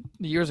playing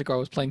years ago, I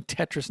was playing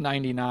Tetris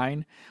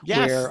 99,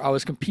 Yes. where I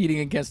was competing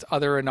against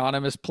other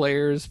anonymous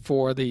players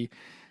for the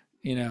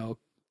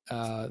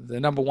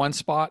number one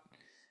spot.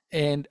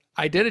 And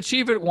I did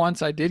achieve it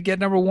once. I did get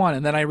number one,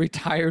 and then I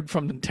retired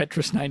from the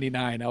Tetris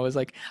 99. I was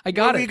like, I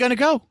got Where were you going to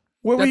go?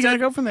 Where were you going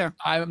to go from there?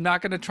 I'm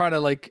not going to try to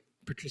like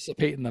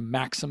participate in the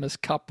Maximus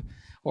Cup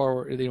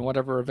or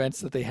whatever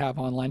events that they have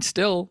online. They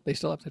still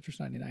have Tetris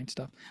 99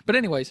 stuff. But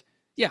anyways,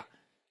 yeah,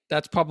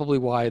 that's probably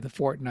why the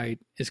Fortnite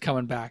is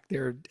coming back.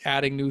 They're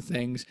adding new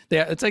things.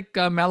 It's like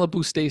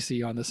Malibu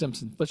Stacy on The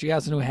Simpsons, but she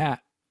has a new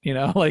hat.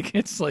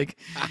 It's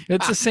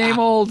the same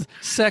old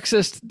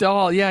sexist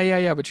doll.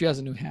 Yeah, but she has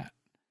a new hat.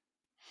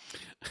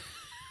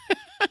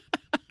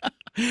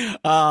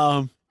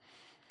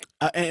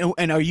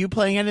 And are you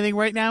playing anything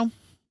right now?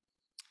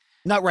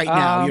 Not right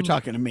now. You're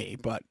talking to me,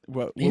 but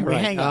when we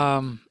hang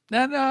up.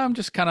 No, I'm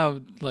just kind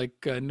of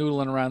like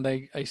noodling around.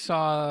 I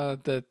saw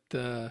that.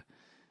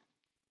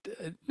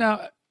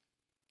 No.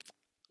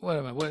 What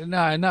am I? What,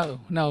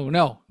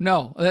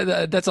 no.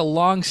 That's a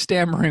long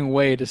stammering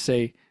way to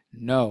say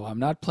no. I'm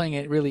not playing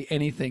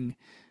anything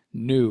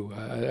new.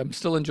 I'm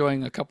still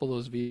enjoying a couple of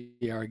those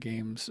VR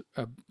games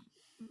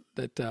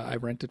that I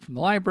rented from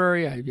the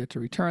library. I have yet to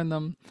return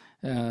them.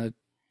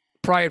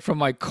 Pry it from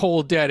my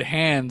cold dead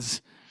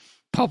hands.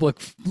 Public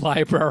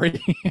library.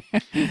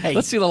 Hey,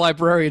 let's see the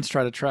librarians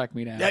try to track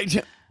me down.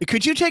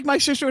 Could you take my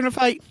sister in a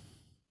fight?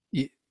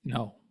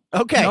 No.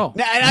 Okay. No.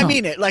 I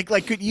mean it. Like,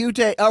 could you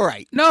take? All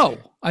right. No,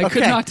 I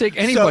could not take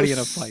anybody in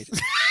a fight,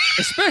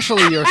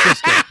 especially your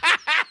sister.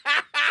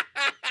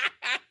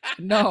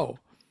 No.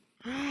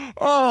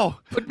 Oh,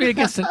 put me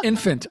against an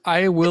infant.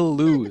 I will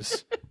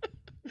lose.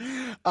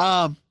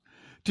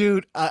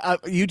 Dude,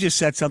 you just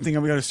said something.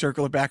 I'm going to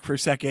circle it back for a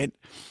second.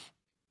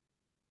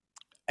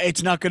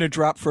 It's not going to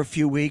drop for a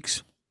few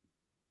weeks.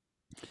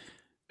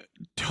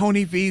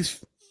 Tony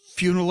V's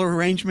funeral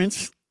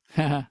arrangements.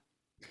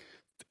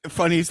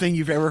 Funniest thing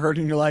you've ever heard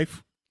in your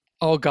life?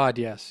 Oh God,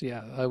 yes,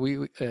 yeah.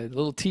 We a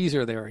little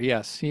teaser there.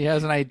 Yes, he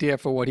has an idea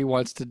for what he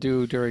wants to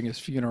do during his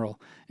funeral,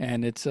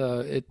 and it's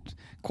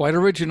quite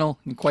original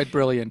and quite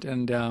brilliant.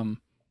 And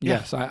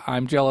yes,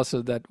 I'm jealous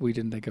of that we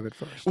didn't think of it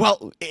first.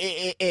 Well,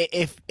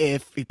 if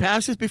he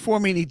passes before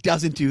me and he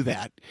doesn't do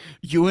that,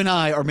 you and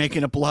I are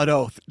making a blood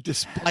oath,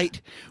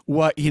 despite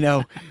what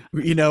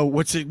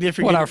what's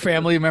significant. What our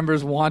family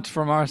members want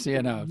from us.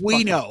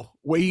 We know.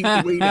 We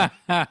know.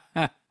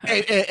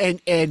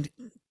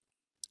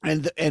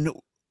 and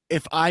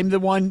if I'm the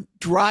one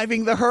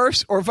driving the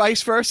hearse or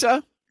vice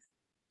versa,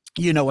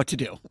 you know what to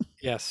do.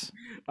 Yes,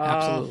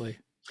 absolutely.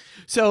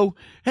 So,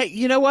 hey,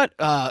 you know what?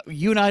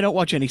 You and I don't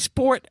watch any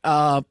sport.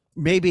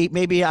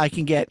 Maybe I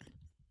can get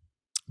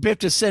Biff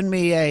to send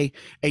me a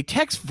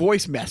text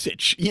voice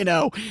message, and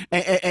I'll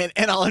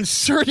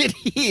insert it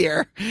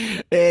here,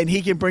 and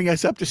he can bring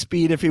us up to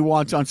speed if he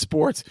wants on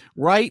sports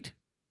right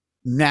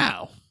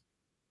now.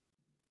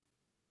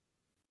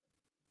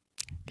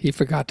 He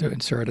forgot to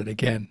insert it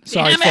again.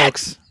 Sorry,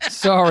 folks.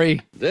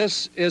 Sorry.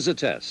 This is a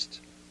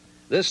test.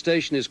 This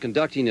station is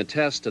conducting a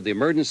test of the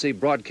emergency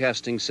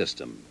broadcasting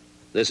system.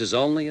 This is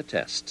only a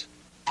test.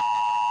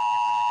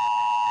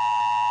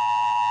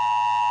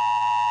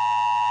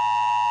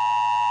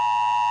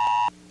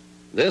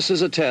 This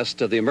is a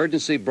test of the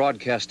emergency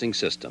broadcasting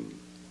system.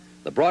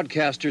 The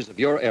broadcasters of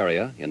your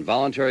area, in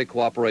voluntary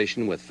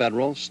cooperation with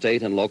federal,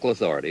 state, and local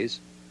authorities,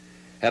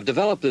 have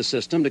developed this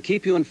system to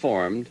keep you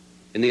informed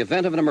in the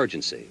event of an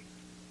emergency.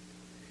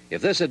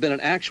 If this had been an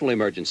actual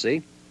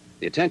emergency,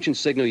 the attention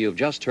signal you've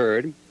just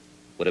heard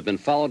would have been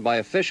followed by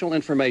official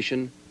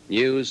information,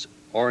 news,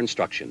 or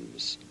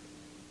instructions.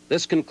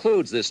 This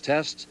concludes this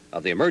test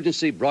of the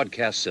emergency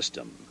broadcast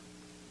system.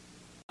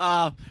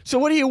 So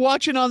what are you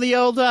watching on the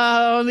old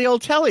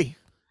telly?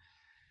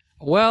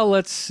 Well,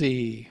 let's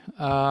see.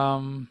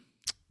 I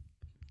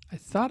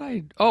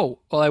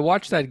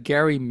watched that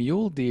Gary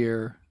Mule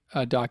Deer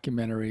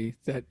documentary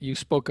that you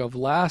spoke of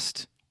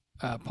last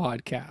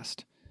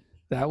podcast.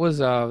 That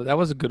was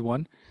a good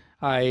one.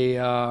 What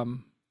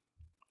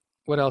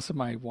else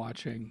am I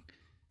watching?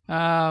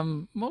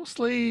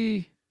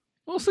 Mostly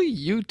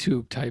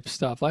YouTube type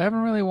stuff. I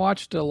haven't really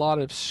watched a lot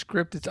of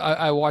scripted.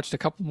 I watched a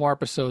couple more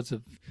episodes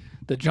of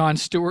the Jon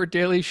Stewart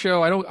Daily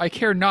Show. I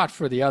care not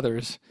for the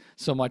others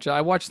so much.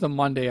 I watch the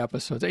Monday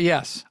episodes.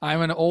 Yes,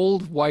 I'm an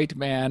old white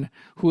man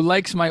who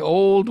likes my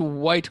old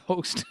white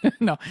host.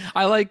 No,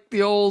 I like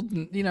the old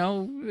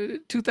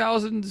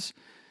 2000s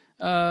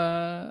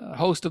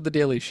host of the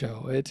Daily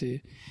Show.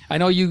 I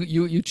know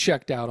you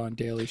checked out on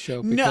Daily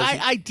Show. No,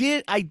 I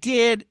did,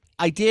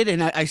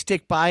 and I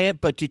stick by it.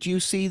 But did you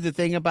see the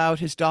thing about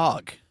his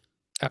dog?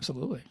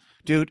 Absolutely,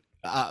 dude.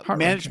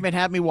 Management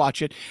had me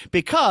watch it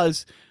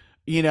because,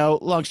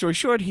 long story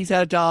short, he's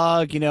had a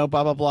dog, blah,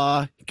 blah,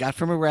 blah. Got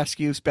from a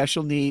rescue,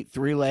 special need,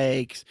 3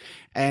 legs.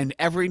 And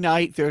every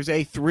night there's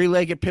a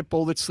 3-legged pit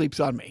bull that sleeps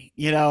on me,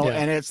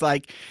 and it's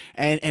like,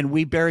 and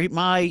we buried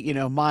my,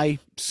 my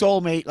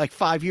soulmate like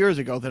 5 years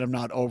ago that I'm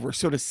not over.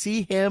 So to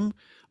see him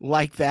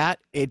like that,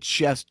 it's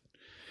just,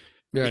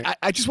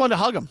 I just wanted to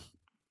hug him.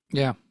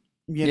 Yeah.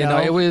 You know?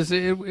 It was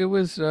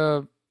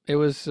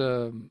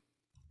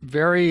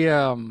very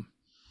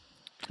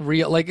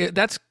real. Like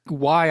that's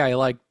why I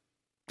like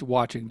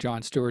watching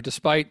Jon Stewart,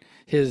 despite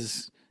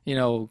his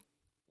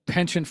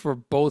penchant for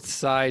both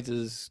sides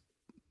is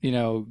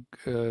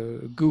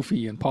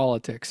goofy in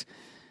politics.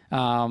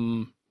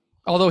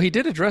 Although he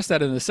did address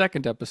that in the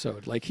second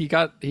episode, like he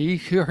heard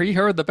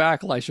the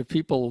backlash of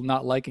people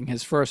not liking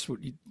his first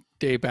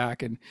day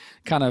back and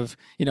kind of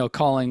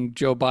calling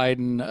Joe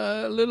Biden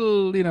a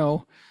little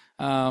little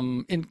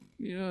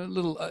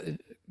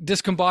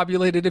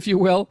discombobulated, if you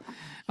will.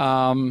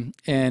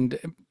 And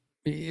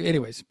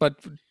anyways, but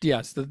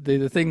yes,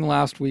 the thing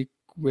last week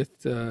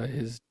with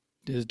his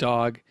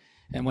dog,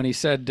 and when he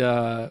said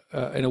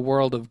in a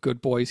world of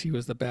good boys he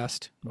was the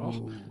best.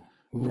 Ooh.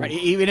 Right,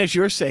 even as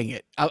you're saying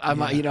it, I'm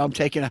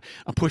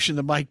pushing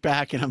the mic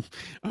back and I'm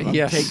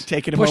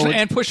taking a moment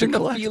and pushing the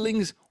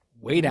feelings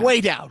way down.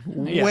 Way down.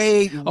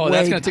 Yes.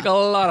 That's going to take a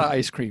lot of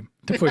ice cream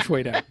to push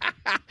way down.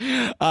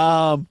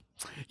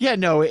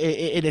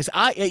 It is.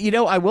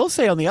 I will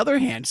say on the other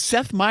hand,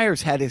 Seth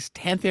Meyers had his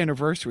 10th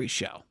anniversary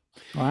show.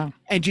 Wow.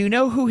 And do you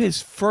know who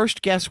his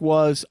first guest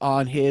was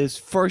on his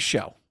first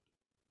show?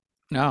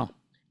 No.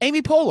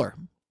 Amy Poehler.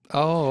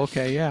 Oh,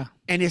 okay, yeah.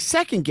 And his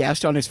second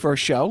guest on his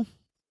first show,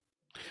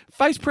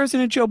 Vice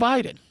President Joe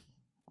Biden.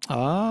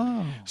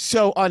 Oh.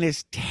 So on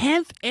his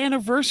 10th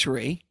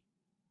anniversary,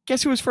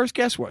 guess who his first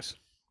guest was?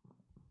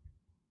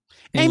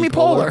 Amy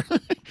Poehler.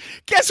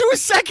 Guess who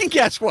his second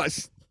guest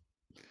was?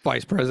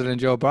 Vice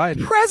President Joe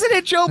Biden.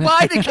 President Joe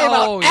Biden came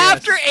out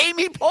after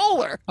Amy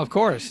Poehler. Of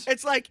course.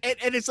 It's like,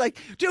 and it's like,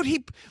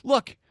 dude,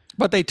 look.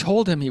 But they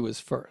told him he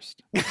was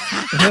first. Then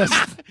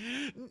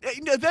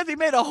they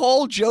made a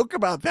whole joke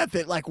about that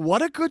like,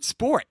 what a good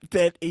sport.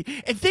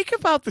 And think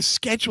about the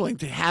scheduling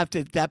to have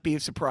that be a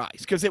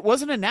surprise, because it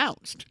wasn't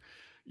announced.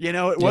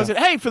 It wasn't,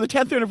 hey, for the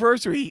 10th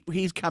anniversary,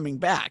 he's coming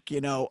back,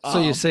 So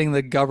you're saying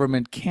the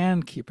government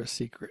can keep a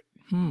secret.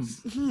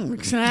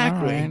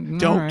 Exactly. All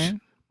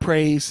Don't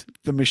praise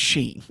the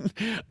machine.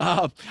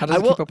 How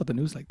does he keep up with the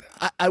news like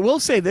that? I will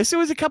say this. There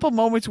was a couple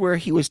moments where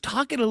he was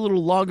talking a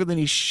little longer than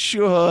he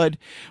should,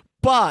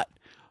 but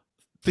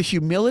the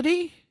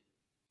humility,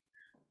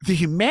 the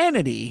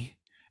humanity,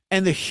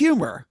 and the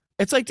humor,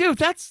 it's like,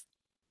 dude,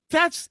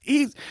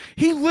 he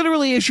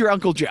literally is your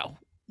Uncle Joe.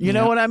 You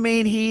know what I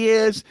mean? He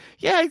is,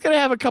 he's going to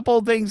have a couple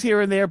of things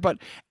here and there, but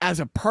as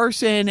a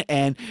person,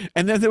 and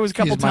then there was a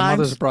couple He's times. My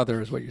mother's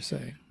brother is what you're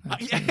saying.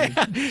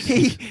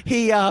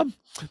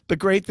 The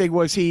great thing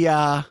was is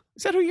that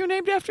who you're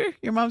named after?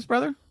 Your mom's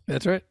brother?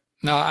 That's right.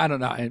 No, I don't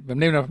know. I'm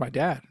named after my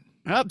dad.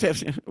 Oh,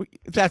 that's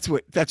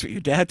what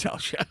your dad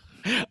tells you.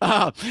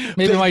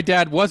 Maybe my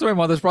dad was my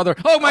mother's brother.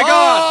 Oh my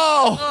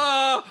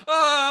God!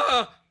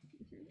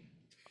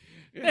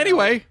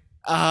 Anyway.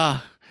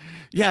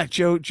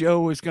 Joe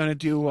was going to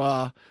do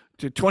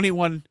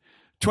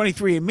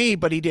 23andMe,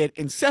 but he did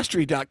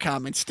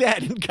Ancestry.com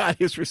instead and got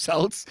his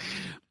results.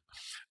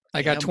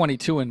 I got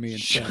 22andMe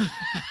instead.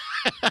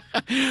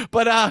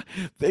 But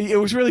it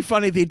was really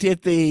funny. They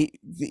did they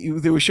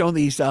were showing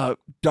these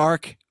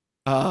dark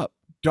Biden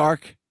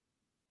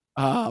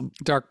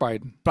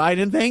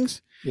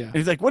things. Yeah. And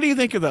he's like, what do you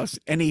think of those?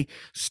 And he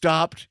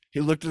stopped.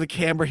 He looked at the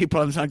camera. He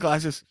put on the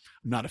sunglasses.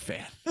 I'm not a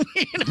fan.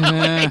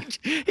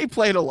 He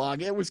played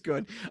along. It was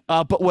good.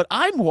 But what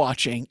I'm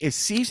watching is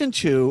season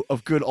 2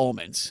 of Good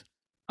Omens.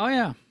 Oh,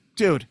 yeah.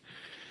 Dude.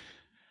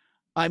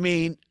 I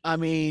mean,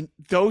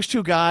 those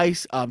two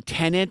guys,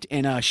 Tennant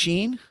and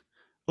Sheen,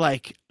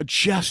 like,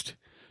 just,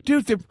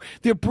 dude,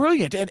 they're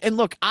brilliant. And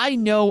look, I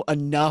know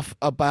enough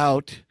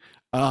about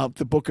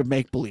the book of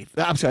make-believe.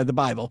 I'm sorry, the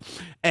Bible,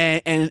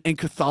 and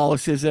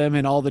Catholicism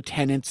and all the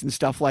tenets and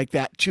stuff like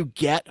that to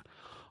get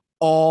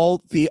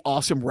all the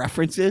awesome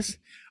references.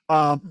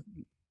 And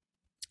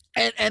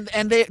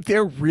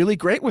they're really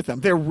great with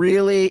them. They're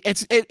really,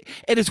 it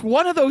is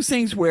one of those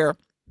things where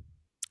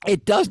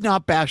it does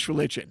not bash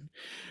religion,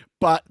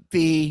 but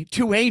the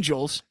two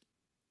angels,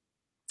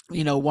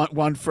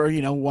 one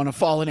a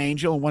fallen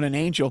angel and one an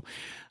angel,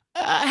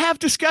 have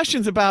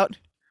discussions about,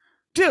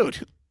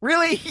 dude,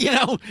 really?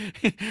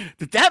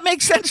 Did that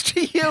make sense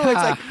to you?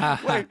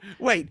 It's like,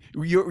 wait,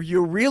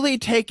 you're really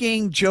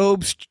taking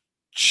Job's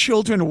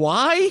children?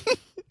 Why?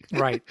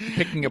 Right.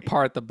 Picking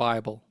apart the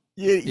Bible.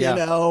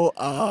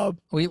 I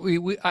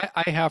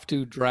have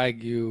to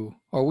drag you,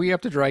 or we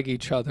have to drag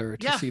each other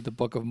to see the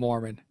Book of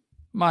Mormon.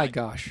 My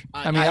gosh.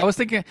 I was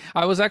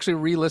actually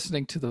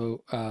re-listening to the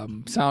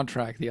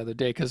soundtrack the other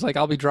day, because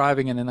I'll be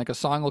driving and then a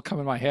song will come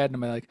in my head and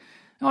I'm like,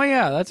 oh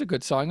yeah, that's a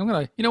good song. I'm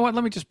going to, you know what?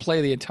 Let me just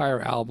play the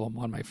entire album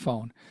on my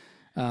phone.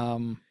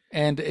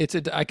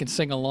 and I can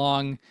sing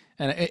along,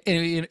 and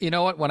you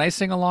know what? When I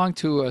sing along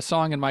to a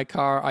song in my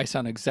car, I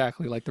sound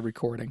exactly like the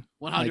recording.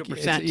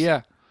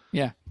 100%.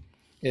 Yeah.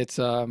 It's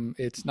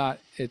not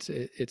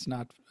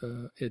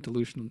a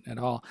delusion at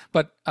all.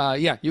 But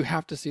yeah, you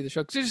have to see the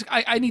show. 'Cause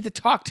I need to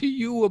talk to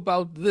you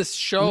about this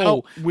show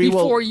No,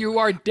 before you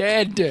are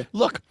dead.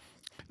 Look,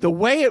 the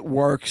way it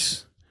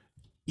works,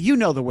 you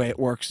know the way it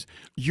works.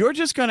 You're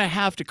just going to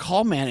have to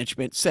call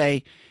management,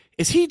 say,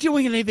 is he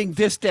doing anything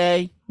this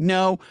day?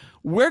 No,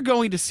 we're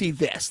going to see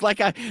this. Like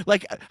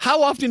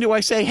how often do I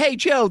say, hey,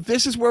 Joe,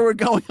 this is where we're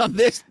going on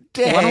this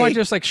day? Why don't I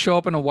just like show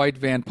up in a white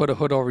van, put a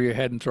hood over your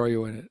head, and throw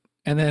you in it?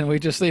 And then we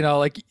just,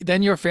 like,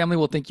 then your family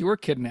will think you were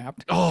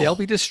kidnapped. Oh, they'll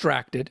be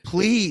distracted.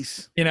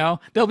 Please.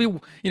 They'll be,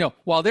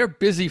 while they're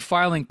busy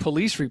filing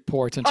police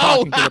reports and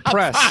talking to the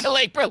press.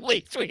 Filing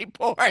police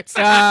reports.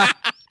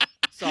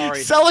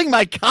 Sorry. Selling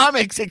my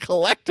comics and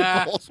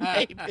collectibles,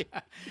 maybe.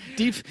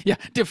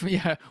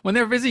 When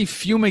they're busy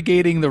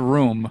fumigating the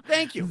room.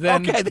 Thank you.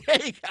 Then okay,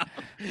 there you go.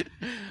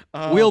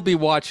 we'll be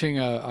watching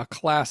a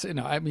class.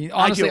 I mean,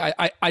 honestly,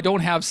 I don't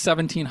have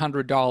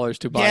 $1,700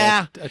 to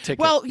buy a ticket.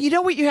 Well, you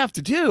know what you have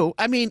to do?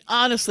 I mean,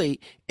 honestly,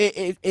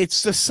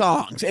 it's the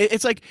songs.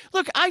 It's like,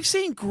 look, I've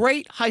seen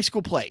great high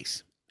school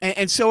plays.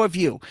 And so have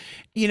you.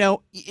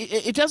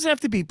 It doesn't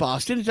have to be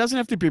Boston. It doesn't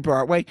have to be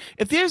Broadway.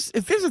 If there's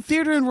a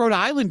theater in Rhode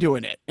Island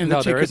doing it, and no,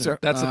 the tickets there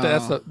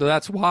isn't.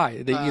 That's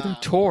why they either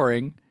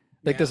touring.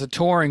 Like there's a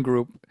touring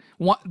group.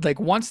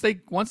 Once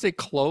they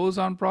close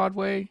on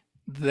Broadway,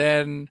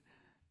 then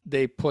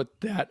they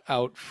put that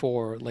out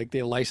for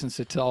they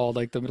license it to all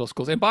the middle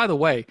schools. And by the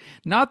way,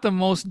 not the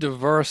most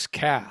diverse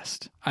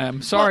cast.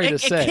 I'm sorry to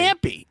say. It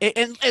can't be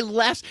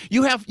unless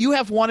you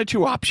have one or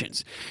two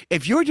options.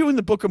 If you're doing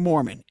the Book of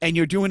Mormon and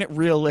you're doing it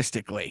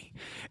realistically,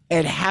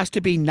 it has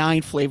to be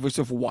 9 flavors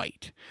of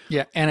white.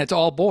 Yeah, and it's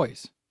all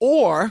boys.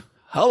 Or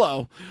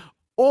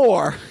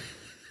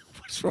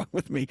what's wrong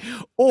with me?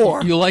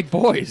 Or you like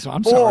boys.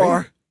 I'm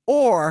sorry.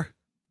 Or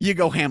you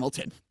go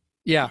Hamilton.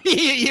 Yeah.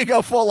 You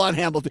go full on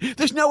Hamilton.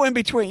 There's no in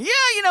between. Yeah,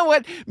 you know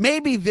what?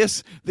 Maybe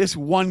this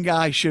one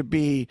guy should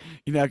be,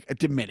 a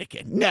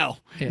Dominican. No.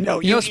 Yeah. No.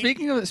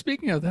 Speaking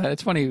of that,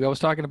 it's funny. I was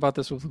talking about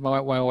this with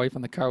my wife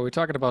in the car. We were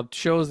talking about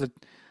shows that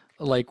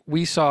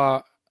we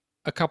saw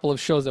a couple of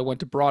shows that went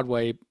to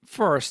Broadway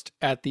first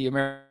at the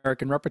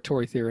American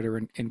Repertory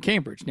Theater in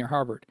Cambridge near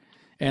Harvard.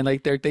 And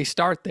they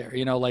start there,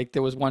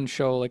 there was one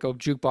show, a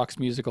jukebox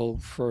musical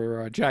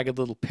for Jagged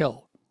Little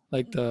Pill,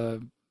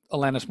 the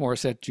Alanis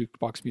Morissette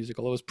jukebox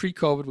musical. It was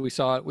pre-COVID. We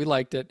saw it. We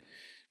liked it.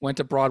 Went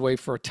to Broadway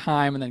for a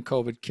time, and then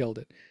COVID killed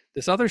it.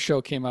 This other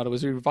show came out. It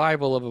was a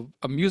revival of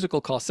a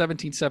musical called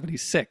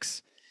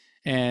 1776.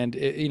 And,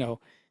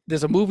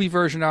 there's a movie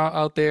version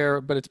out there,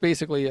 but it's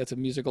a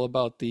musical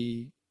about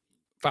the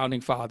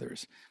founding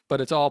fathers. But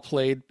it's all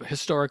played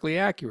historically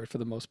accurate for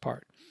the most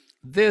part.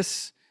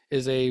 This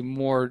is a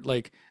more,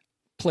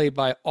 played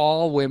by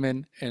all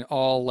women and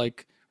all,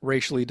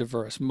 racially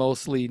diverse,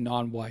 mostly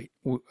non-white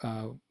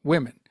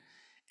women.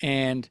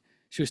 And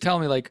she was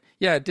telling me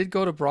it did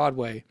go to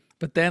Broadway,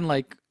 but then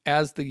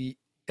as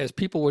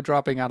people were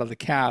dropping out of the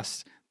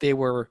cast, they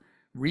were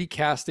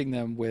recasting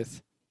them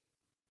with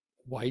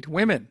white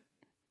women.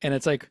 And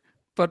it's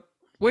but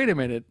wait a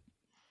minute,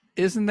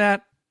 isn't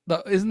the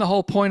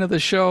whole point of the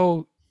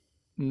show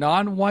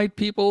non-white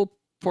people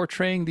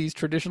portraying these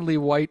traditionally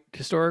white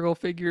historical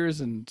figures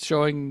and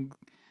showing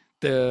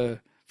the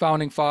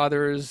founding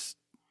fathers'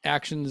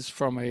 actions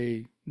from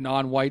a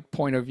non-white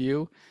point of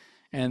view?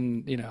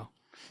 And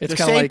it's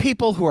the same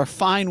people who are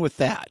fine with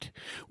that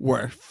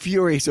were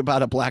furious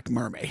about a black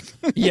mermaid.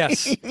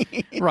 Yes,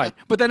 right.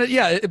 But then,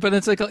 but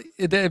it's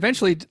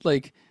eventually,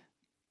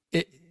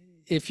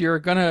 if you're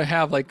gonna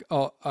have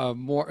a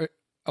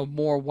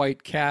more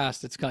white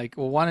cast, it's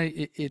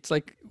it's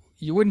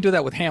you wouldn't do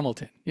that with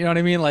Hamilton. You know what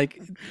I mean?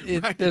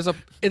 Right. There's a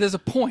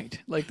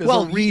point. There's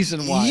a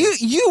reason why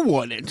you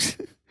wouldn't.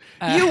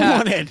 You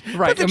wouldn't,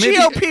 right? But the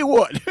GOP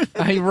would.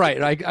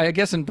 Right. I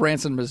guess in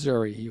Branson,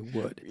 Missouri, you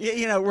would.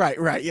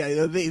 Right.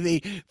 Yeah,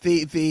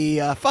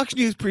 the Fox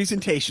News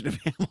presentation of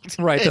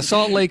Hamilton. Right. The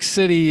Salt Lake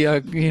City,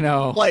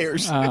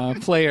 players.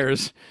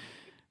 Players.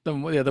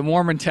 The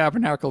Mormon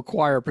Tabernacle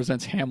Choir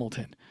presents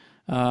Hamilton.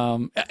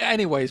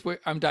 Anyways,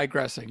 I'm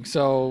digressing.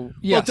 So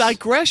yes. Well,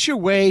 digress your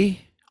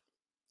way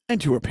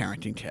into a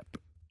parenting tip.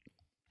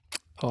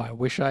 Oh, I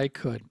wish I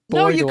could.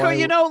 No, you could.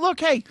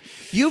 Look, hey,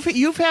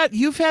 you've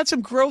had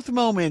some growth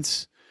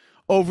moments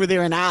over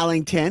there in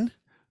Arlington.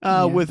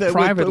 With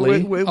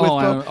privately.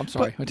 I'm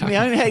sorry. Hey,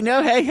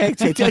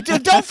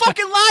 don't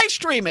fucking live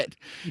stream it.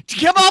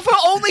 Come off of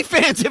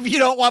OnlyFans if you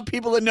don't want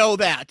people to know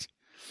that.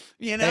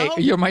 Hey,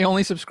 you're my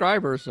only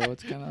subscriber, so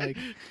it's kind of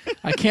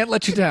I can't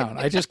let you down.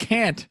 I just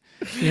can't.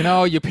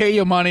 You pay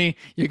your money,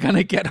 you're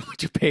gonna get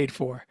what you paid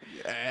for.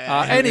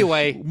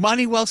 Anyway,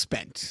 money well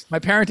spent. My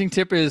parenting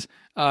tip is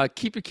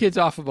keep your kids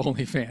off of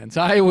OnlyFans.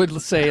 I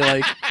would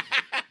say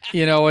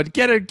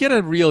get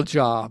a real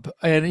job.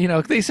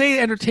 And they say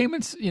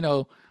entertainment's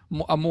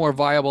a more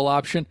viable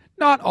option.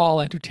 Not all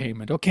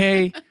entertainment,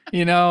 okay?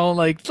 You know,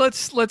 like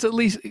let's at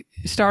least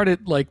start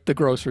at like the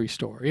grocery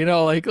store. You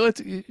know, like let's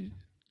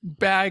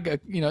start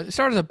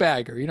as a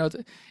bagger. You know,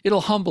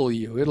 it'll humble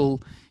you.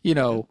 It'll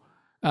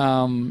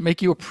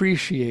make you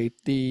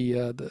appreciate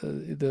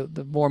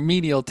the more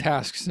menial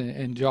tasks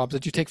and jobs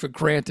that you take for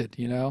granted.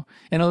 You know,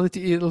 and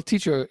it'll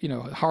teach you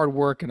hard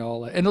work and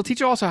all that, and it'll teach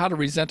you also how to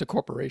resent a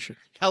corporation.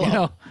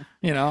 Hello,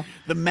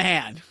 the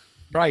man,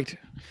 right?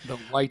 The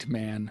white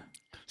man.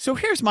 So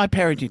here's my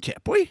parenting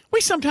tip. We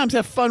sometimes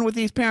have fun with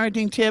these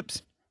parenting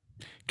tips,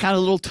 kind of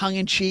a little tongue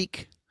in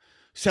cheek.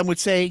 Some would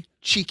say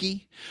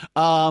cheeky.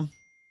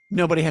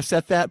 Nobody has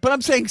said that, but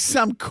I'm saying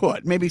some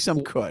could. Maybe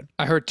some could.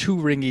 I heard 2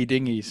 ringy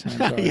dingies. I'm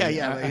sorry.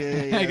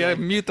 Yeah. I gotta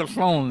mute the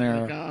phone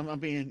there. Like, I'm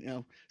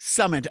being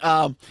summoned.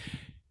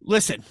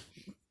 Listen,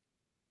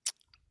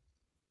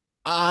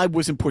 I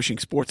wasn't pushing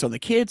sports on the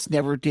kids.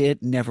 Never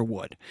did. Never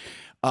would.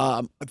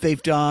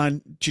 They've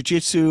done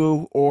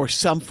jiu-jitsu or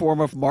some form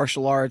of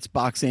martial arts,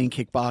 boxing,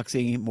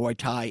 kickboxing, Muay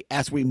Thai,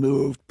 as we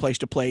moved place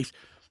to place,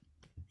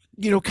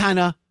 kind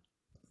of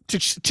to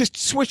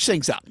switch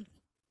things up.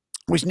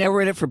 Was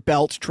never in it for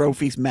belts,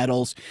 trophies,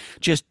 medals,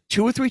 just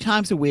 2 or 3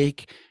 times a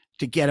week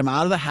to get them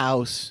out of the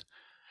house.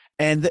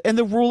 And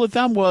the rule of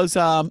thumb was,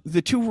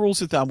 the 2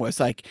 rules of thumb was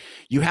like,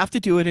 you have to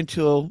do it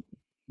until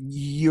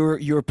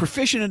you're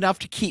proficient enough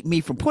to keep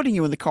me from putting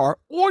you in the car,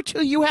 or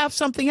till you have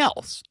something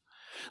else.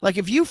 Like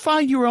if you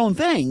find your own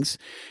things,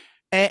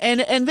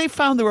 and they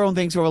found their own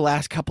things over the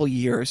last couple of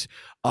years,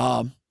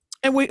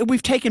 and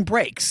we've taken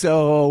breaks,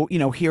 so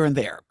here and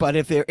there. But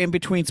if they're in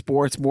between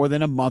sports more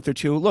than a month or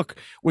 2, look,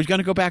 we're going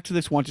to go back to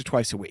this once or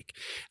twice a week.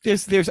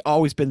 There's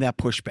always been that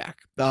pushback.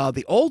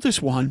 The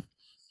oldest one,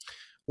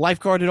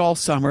 lifeguarded all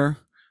summer,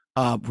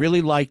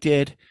 really liked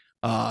it,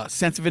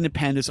 sense of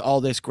independence,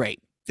 all this,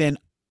 great. Then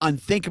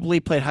unthinkably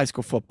played high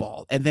school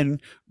football, and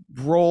then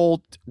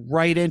rolled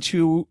right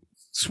into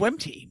swim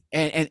team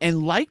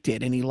and liked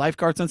it, and he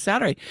lifeguards on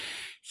Saturday.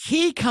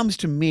 He comes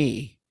to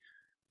me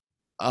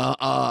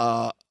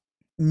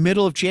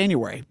middle of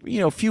January,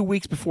 a few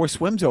weeks before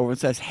swim's over, and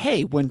says,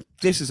 hey, when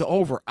this is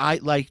over,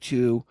 I'd like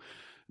to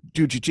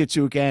do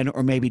jiu-jitsu again,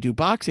 or maybe do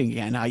boxing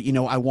again.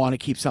 I want to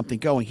keep something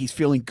going. He's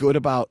feeling good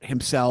about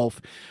himself.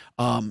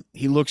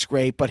 He looks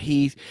great, but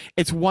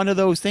it's one of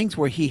those things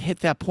where he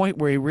hit that point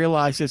where he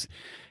realizes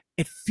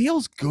it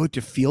feels good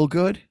to feel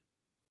good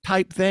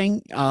type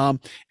thing. And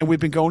we've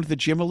been going to the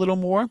gym a little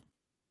more.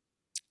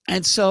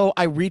 And so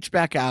I reached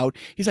back out.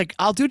 He's like,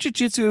 I'll do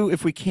jiu-jitsu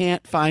if we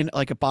can't find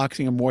like a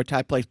boxing or more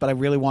type place, but I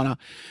really want to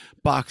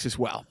box as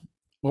well,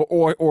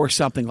 or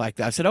something like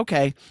that. I said,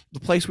 okay, the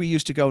place we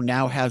used to go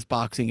now has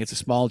boxing. It's a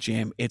small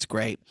gym. It's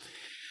great.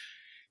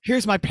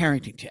 Here's my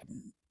parenting tip.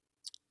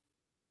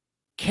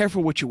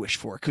 Careful what you wish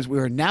for, because we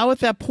are now at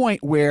that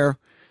point where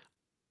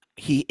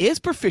he is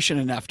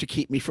proficient enough to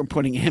keep me from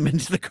putting him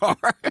into the car,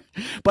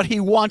 but he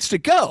wants to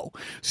go.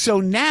 So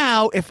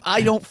now if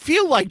I don't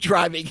feel like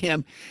driving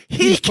him,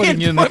 he can put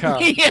me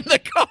in the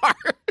car.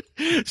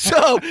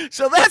 So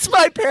that's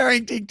my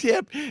parenting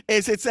tip,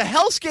 is it's a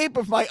hellscape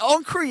of my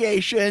own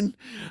creation.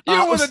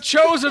 You were the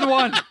chosen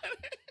one.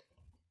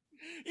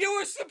 You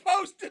were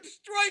supposed to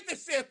destroy the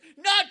Sith,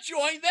 not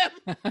join them.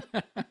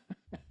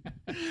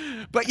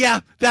 But yeah,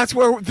 that's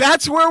where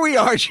we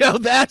are, Joe.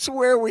 That's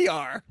where we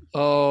are.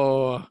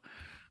 Oh,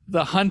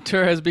 the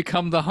hunter has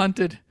become the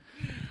hunted.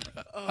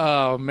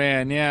 Oh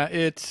man, yeah,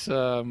 it's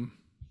a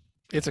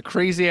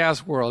crazy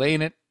ass world,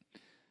 ain't it?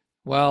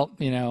 Well,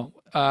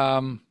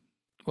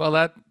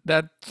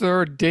 that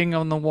third ding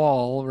on the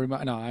wall. That's the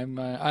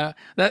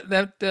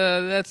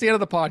end of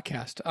the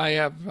podcast. I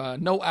have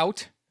no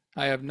out.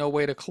 I have no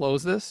way to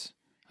close this.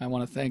 I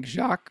want to thank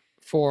Jacques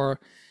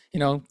for,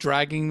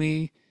 dragging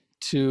me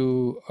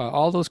to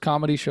all those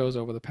comedy shows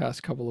over the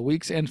past couple of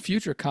weeks and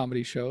future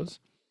comedy shows.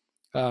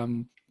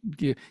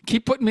 You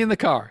keep putting me in the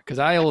car, because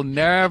I will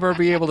never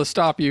be able to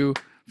stop you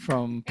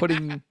from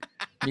putting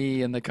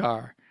me in the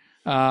car.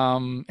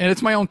 And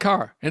it's my own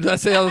car. And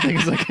that's the other thing.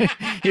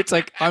 It's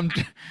like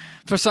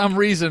for some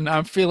reason,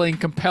 I'm feeling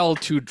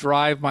compelled to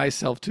drive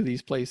myself to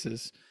these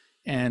places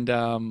and,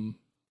 go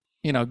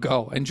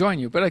and join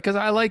you. But because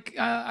I like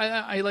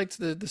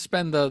to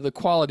spend the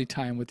quality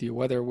time with you,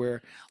 whether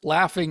we're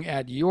laughing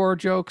at your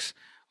jokes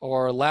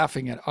or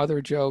laughing at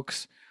other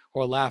jokes,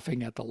 or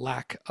laughing at the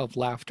lack of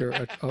laughter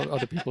at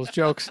other people's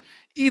jokes.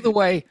 Either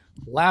way,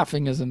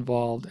 laughing is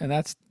involved, and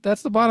that's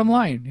the bottom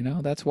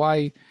line. That's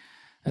why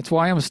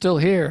I'm still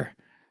here,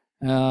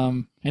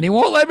 and he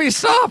won't let me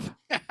stop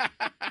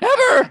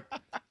ever.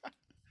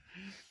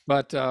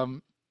 But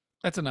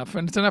that's enough,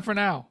 and it's enough for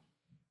now.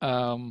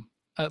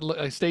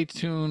 Stay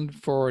tuned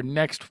for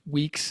next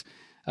week's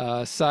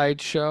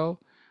sideshow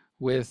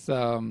with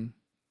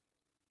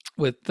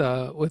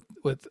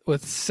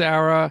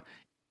Sarah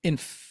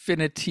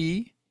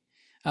Infinity,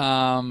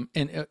 and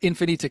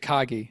Infinity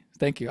Takagi.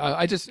 Thank you.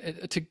 I just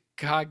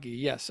Takagi.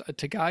 Yes,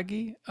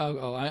 Takagi.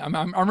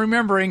 I'm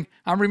remembering,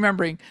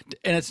 and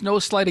it's no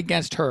slight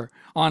against her.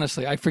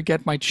 Honestly, I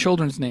forget my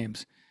children's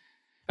names.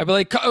 I'd be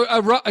like,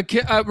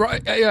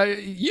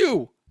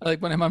 you.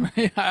 Like when I'm,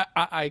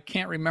 I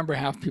can't remember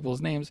half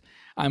people's names.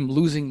 I'm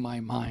losing my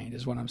mind,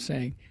 is what I'm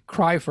saying.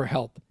 Cry for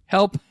help.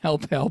 Help,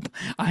 help, help.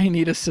 I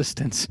need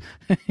assistance.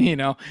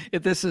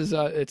 If this is,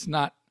 it's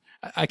not,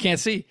 I can't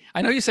see.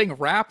 I know you're saying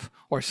rap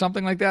or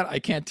something like that. I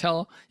can't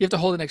tell. You have to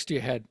hold it next to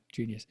your head,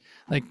 genius.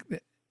 Like,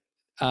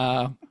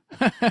 uh,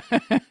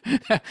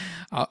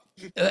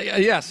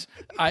 yes,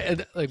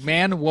 like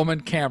man,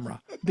 woman,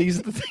 camera. These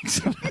are the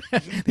things.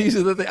 These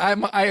are the things.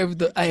 I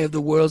have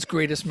the world's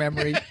greatest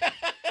memory.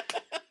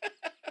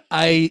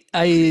 I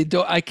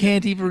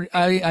can't even.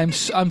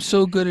 I'm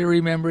so good at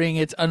remembering.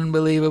 It's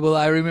unbelievable.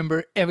 I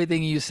remember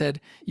everything you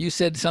said. You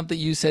said something.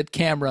 You said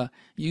camera.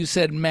 You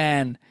said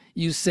man.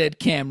 You said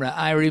camera.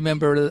 I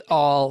remember it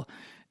all.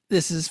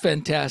 This is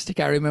fantastic.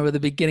 I remember the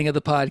beginning of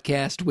the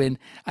podcast when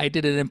I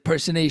did an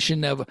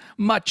impersonation of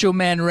Macho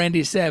Man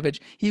Randy Savage.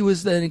 He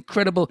was the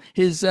incredible.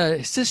 His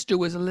sister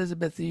was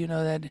Elizabeth. You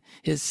know that,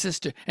 his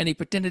sister, and he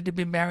pretended to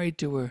be married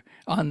to her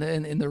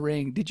in the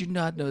ring. Did you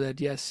not know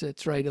that? Yes,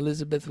 that's right.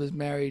 Elizabeth was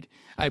married,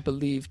 I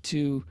believe,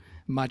 to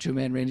Macho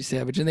Man Randy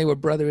Savage, and they were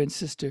brother and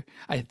sister.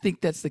 I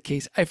think that's the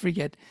case. I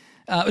forget.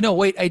 No,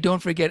 wait, I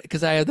don't forget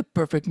because I have the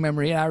perfect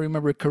memory and I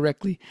remember it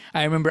correctly.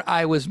 I remember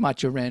I was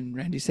Macho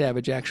Randy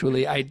Savage,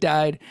 actually. I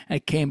died. I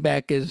came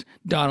back as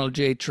Donald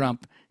J.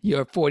 Trump,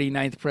 your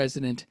 49th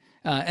president.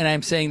 And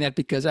I'm saying that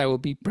because I will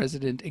be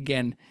president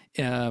again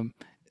 3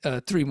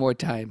 more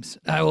times.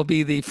 I will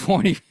be the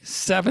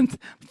 47th,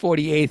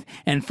 48th,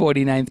 and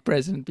 49th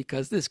president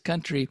because this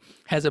country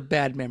has a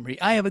bad memory.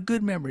 I have a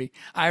good memory.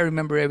 I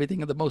remember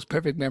everything of the most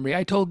perfect memory.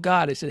 I told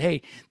God, I said,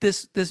 hey,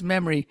 this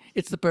memory,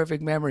 it's the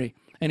perfect memory.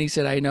 And he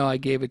said, I know, I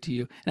gave it to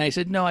you. And I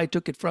said, no, I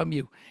took it from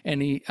you.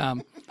 And he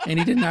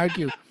didn't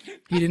argue.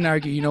 He didn't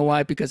argue. You know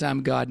why? Because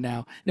I'm God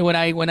now.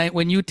 And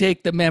when you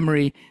take the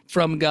memory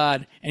from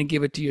God and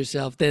give it to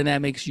yourself, then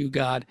that makes you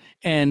God.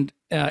 And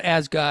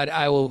as God,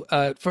 I will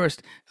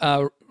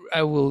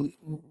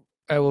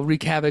I will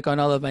wreak havoc on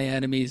all of my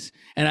enemies.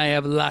 And I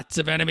have lots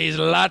of enemies,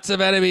 lots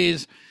of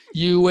enemies.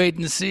 You wait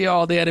and see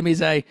all the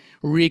enemies I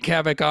wreak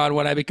havoc on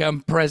when I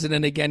become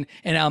president again.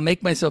 And I'll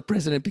make myself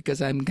president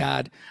because I'm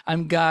God.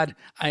 I'm God.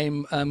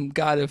 I'm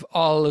God of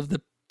all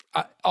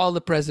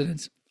the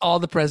presidents. All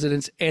the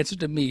presidents answer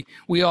to me.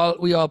 We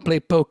all play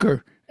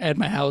poker at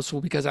my house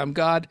because I'm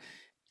God.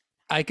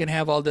 I can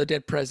have all the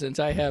dead presidents.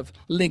 I have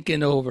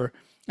Lincoln over.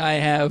 I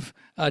have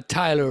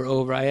Tyler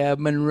over. I have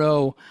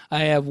Monroe.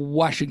 I have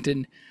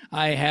Washington.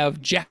 I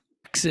have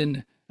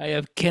Jackson. I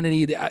have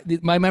Kennedy.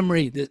 My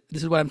memory. This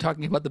is what I'm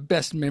talking about. The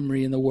best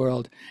memory in the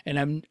world.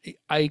 And did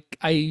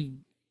I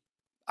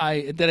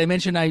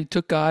mention I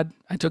took God?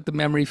 I took the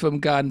memory from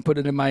God and put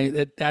it in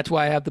my. That's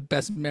why I have the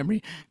best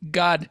memory.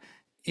 God,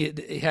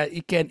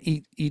 he can't.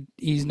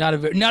 He's not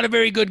a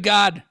very good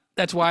God.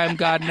 That's why I'm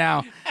God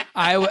now.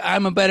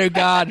 I'm a better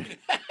God.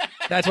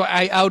 That's why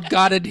I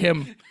out-godded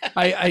him.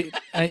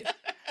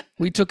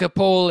 We took a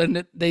poll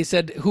and they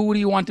said, who do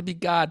you want to be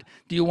God?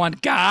 Do you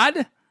want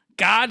God?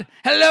 God?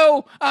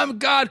 Hello, I'm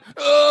God.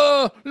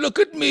 Oh, look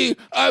at me.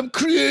 I'm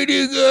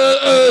creating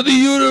the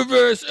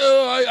universe.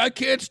 Oh, I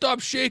can't stop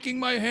shaking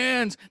my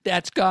hands.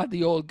 That's God,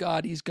 the old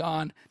God. He's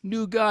gone.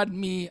 New God,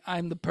 me.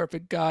 I'm the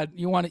perfect God.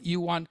 You want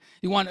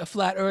a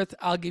flat earth?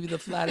 I'll give you the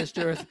flattest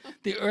earth.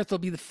 The earth will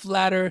be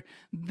flatter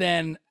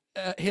than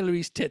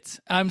Hillary's tits.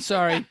 I'm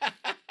sorry.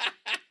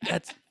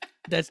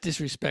 That's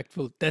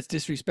disrespectful. That's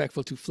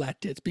disrespectful to flat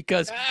tits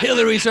because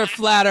Hillary's are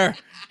flatter.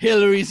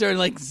 Hillary's are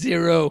like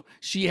 0.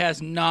 She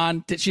has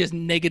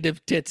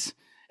negative tits.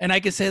 And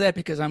I can say that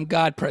because I'm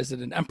God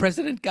president. I'm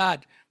President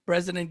God.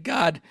 President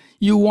God.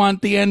 You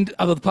want the end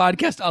of the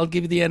podcast? I'll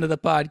give you the end of the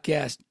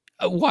podcast.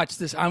 Watch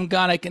this. I'm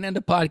God. I can end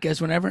a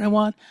podcast whenever I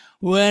want.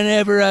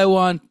 Whenever I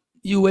want.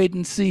 You wait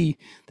and see.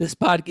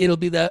 It'll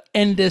be the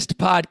endest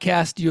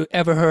podcast you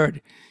ever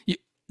heard.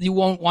 You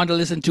won't want to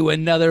listen to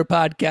another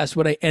podcast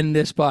when I end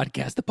this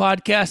podcast. The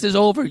podcast is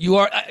over.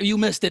 You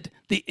missed it.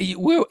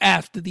 We're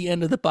after the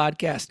end of the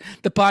podcast.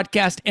 The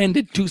podcast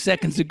ended 2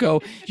 seconds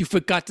ago. You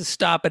forgot to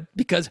stop it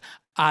because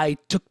I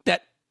took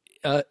that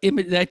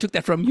image. I took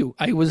that from you.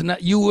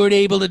 You weren't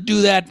able to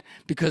do that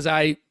because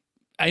I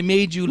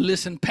made you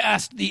listen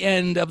past the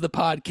end of the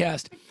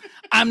podcast.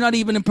 I'm not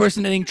even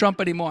impersonating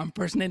Trump anymore. I'm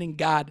impersonating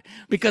God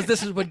because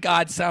this is what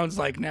God sounds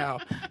like now.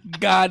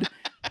 God.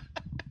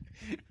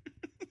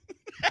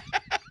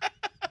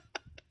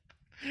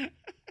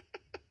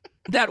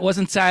 That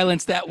wasn't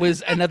silence. That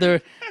was an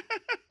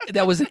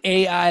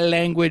AI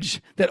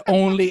language that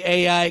only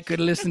AI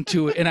could listen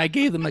to. And I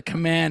gave them a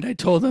command. I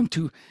told them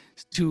to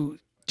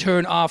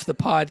turn off the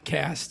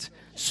podcast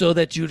so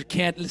that you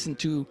can't listen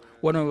to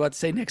what I'm about to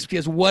say next.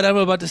 Because what I'm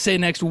about to say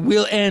next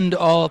will end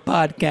all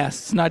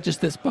podcasts, not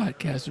just this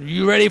podcast. Are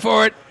you ready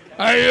for it?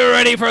 Are you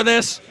ready for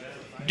this?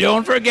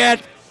 Don't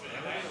forget.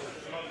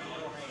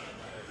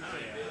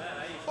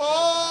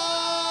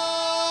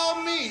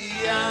 Oh, me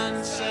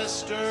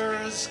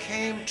ancestors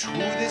came to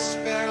this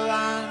fair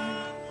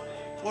land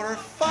 4 or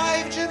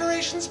 5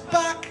 generations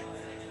back.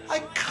 I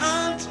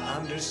can't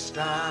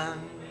understand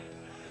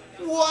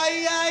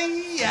why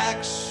I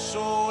act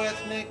so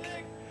ethnic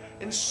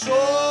and so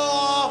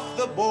off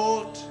the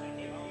boat,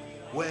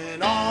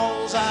 when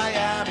all's I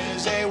am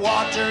is a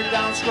watered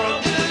down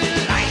scrote.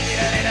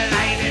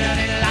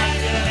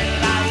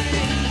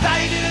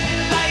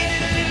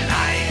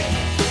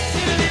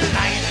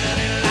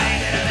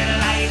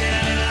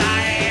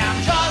 I'm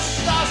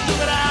just a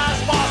stupid ass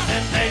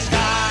Boston face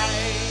guy.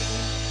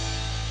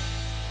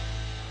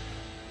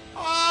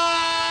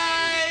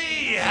 I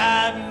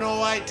had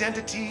no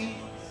identity,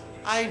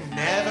 I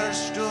never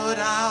stood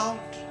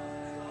out,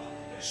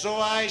 so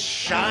I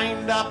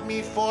shined up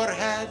me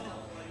forehead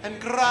and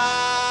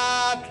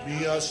grabbed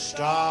me a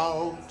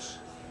stout.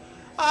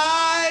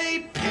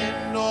 I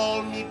pinned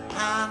all me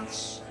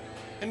pants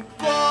and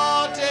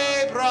got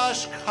a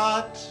brush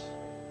cut.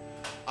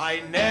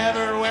 I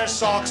never wear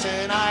socks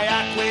and I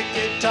act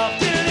wicked tough.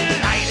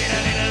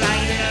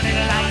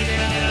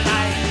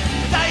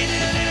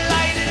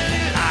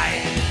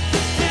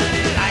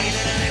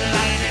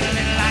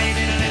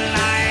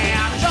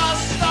 I'm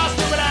just a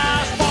stupid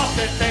ass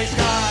Boston face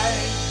guy.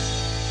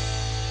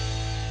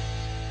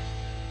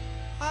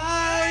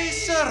 I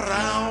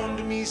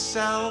surround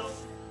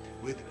myself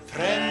with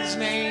friends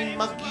named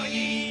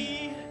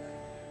McGee,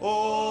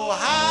 O'Hallahan,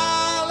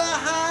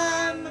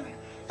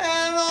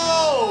 and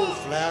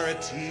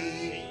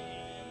O'Flaherty.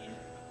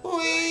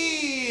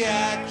 We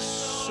act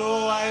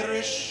so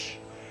Irish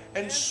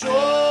and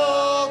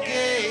so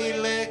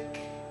Gaelic,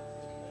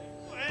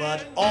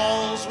 but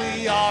alls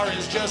we are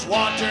is just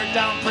watered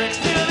down pricks.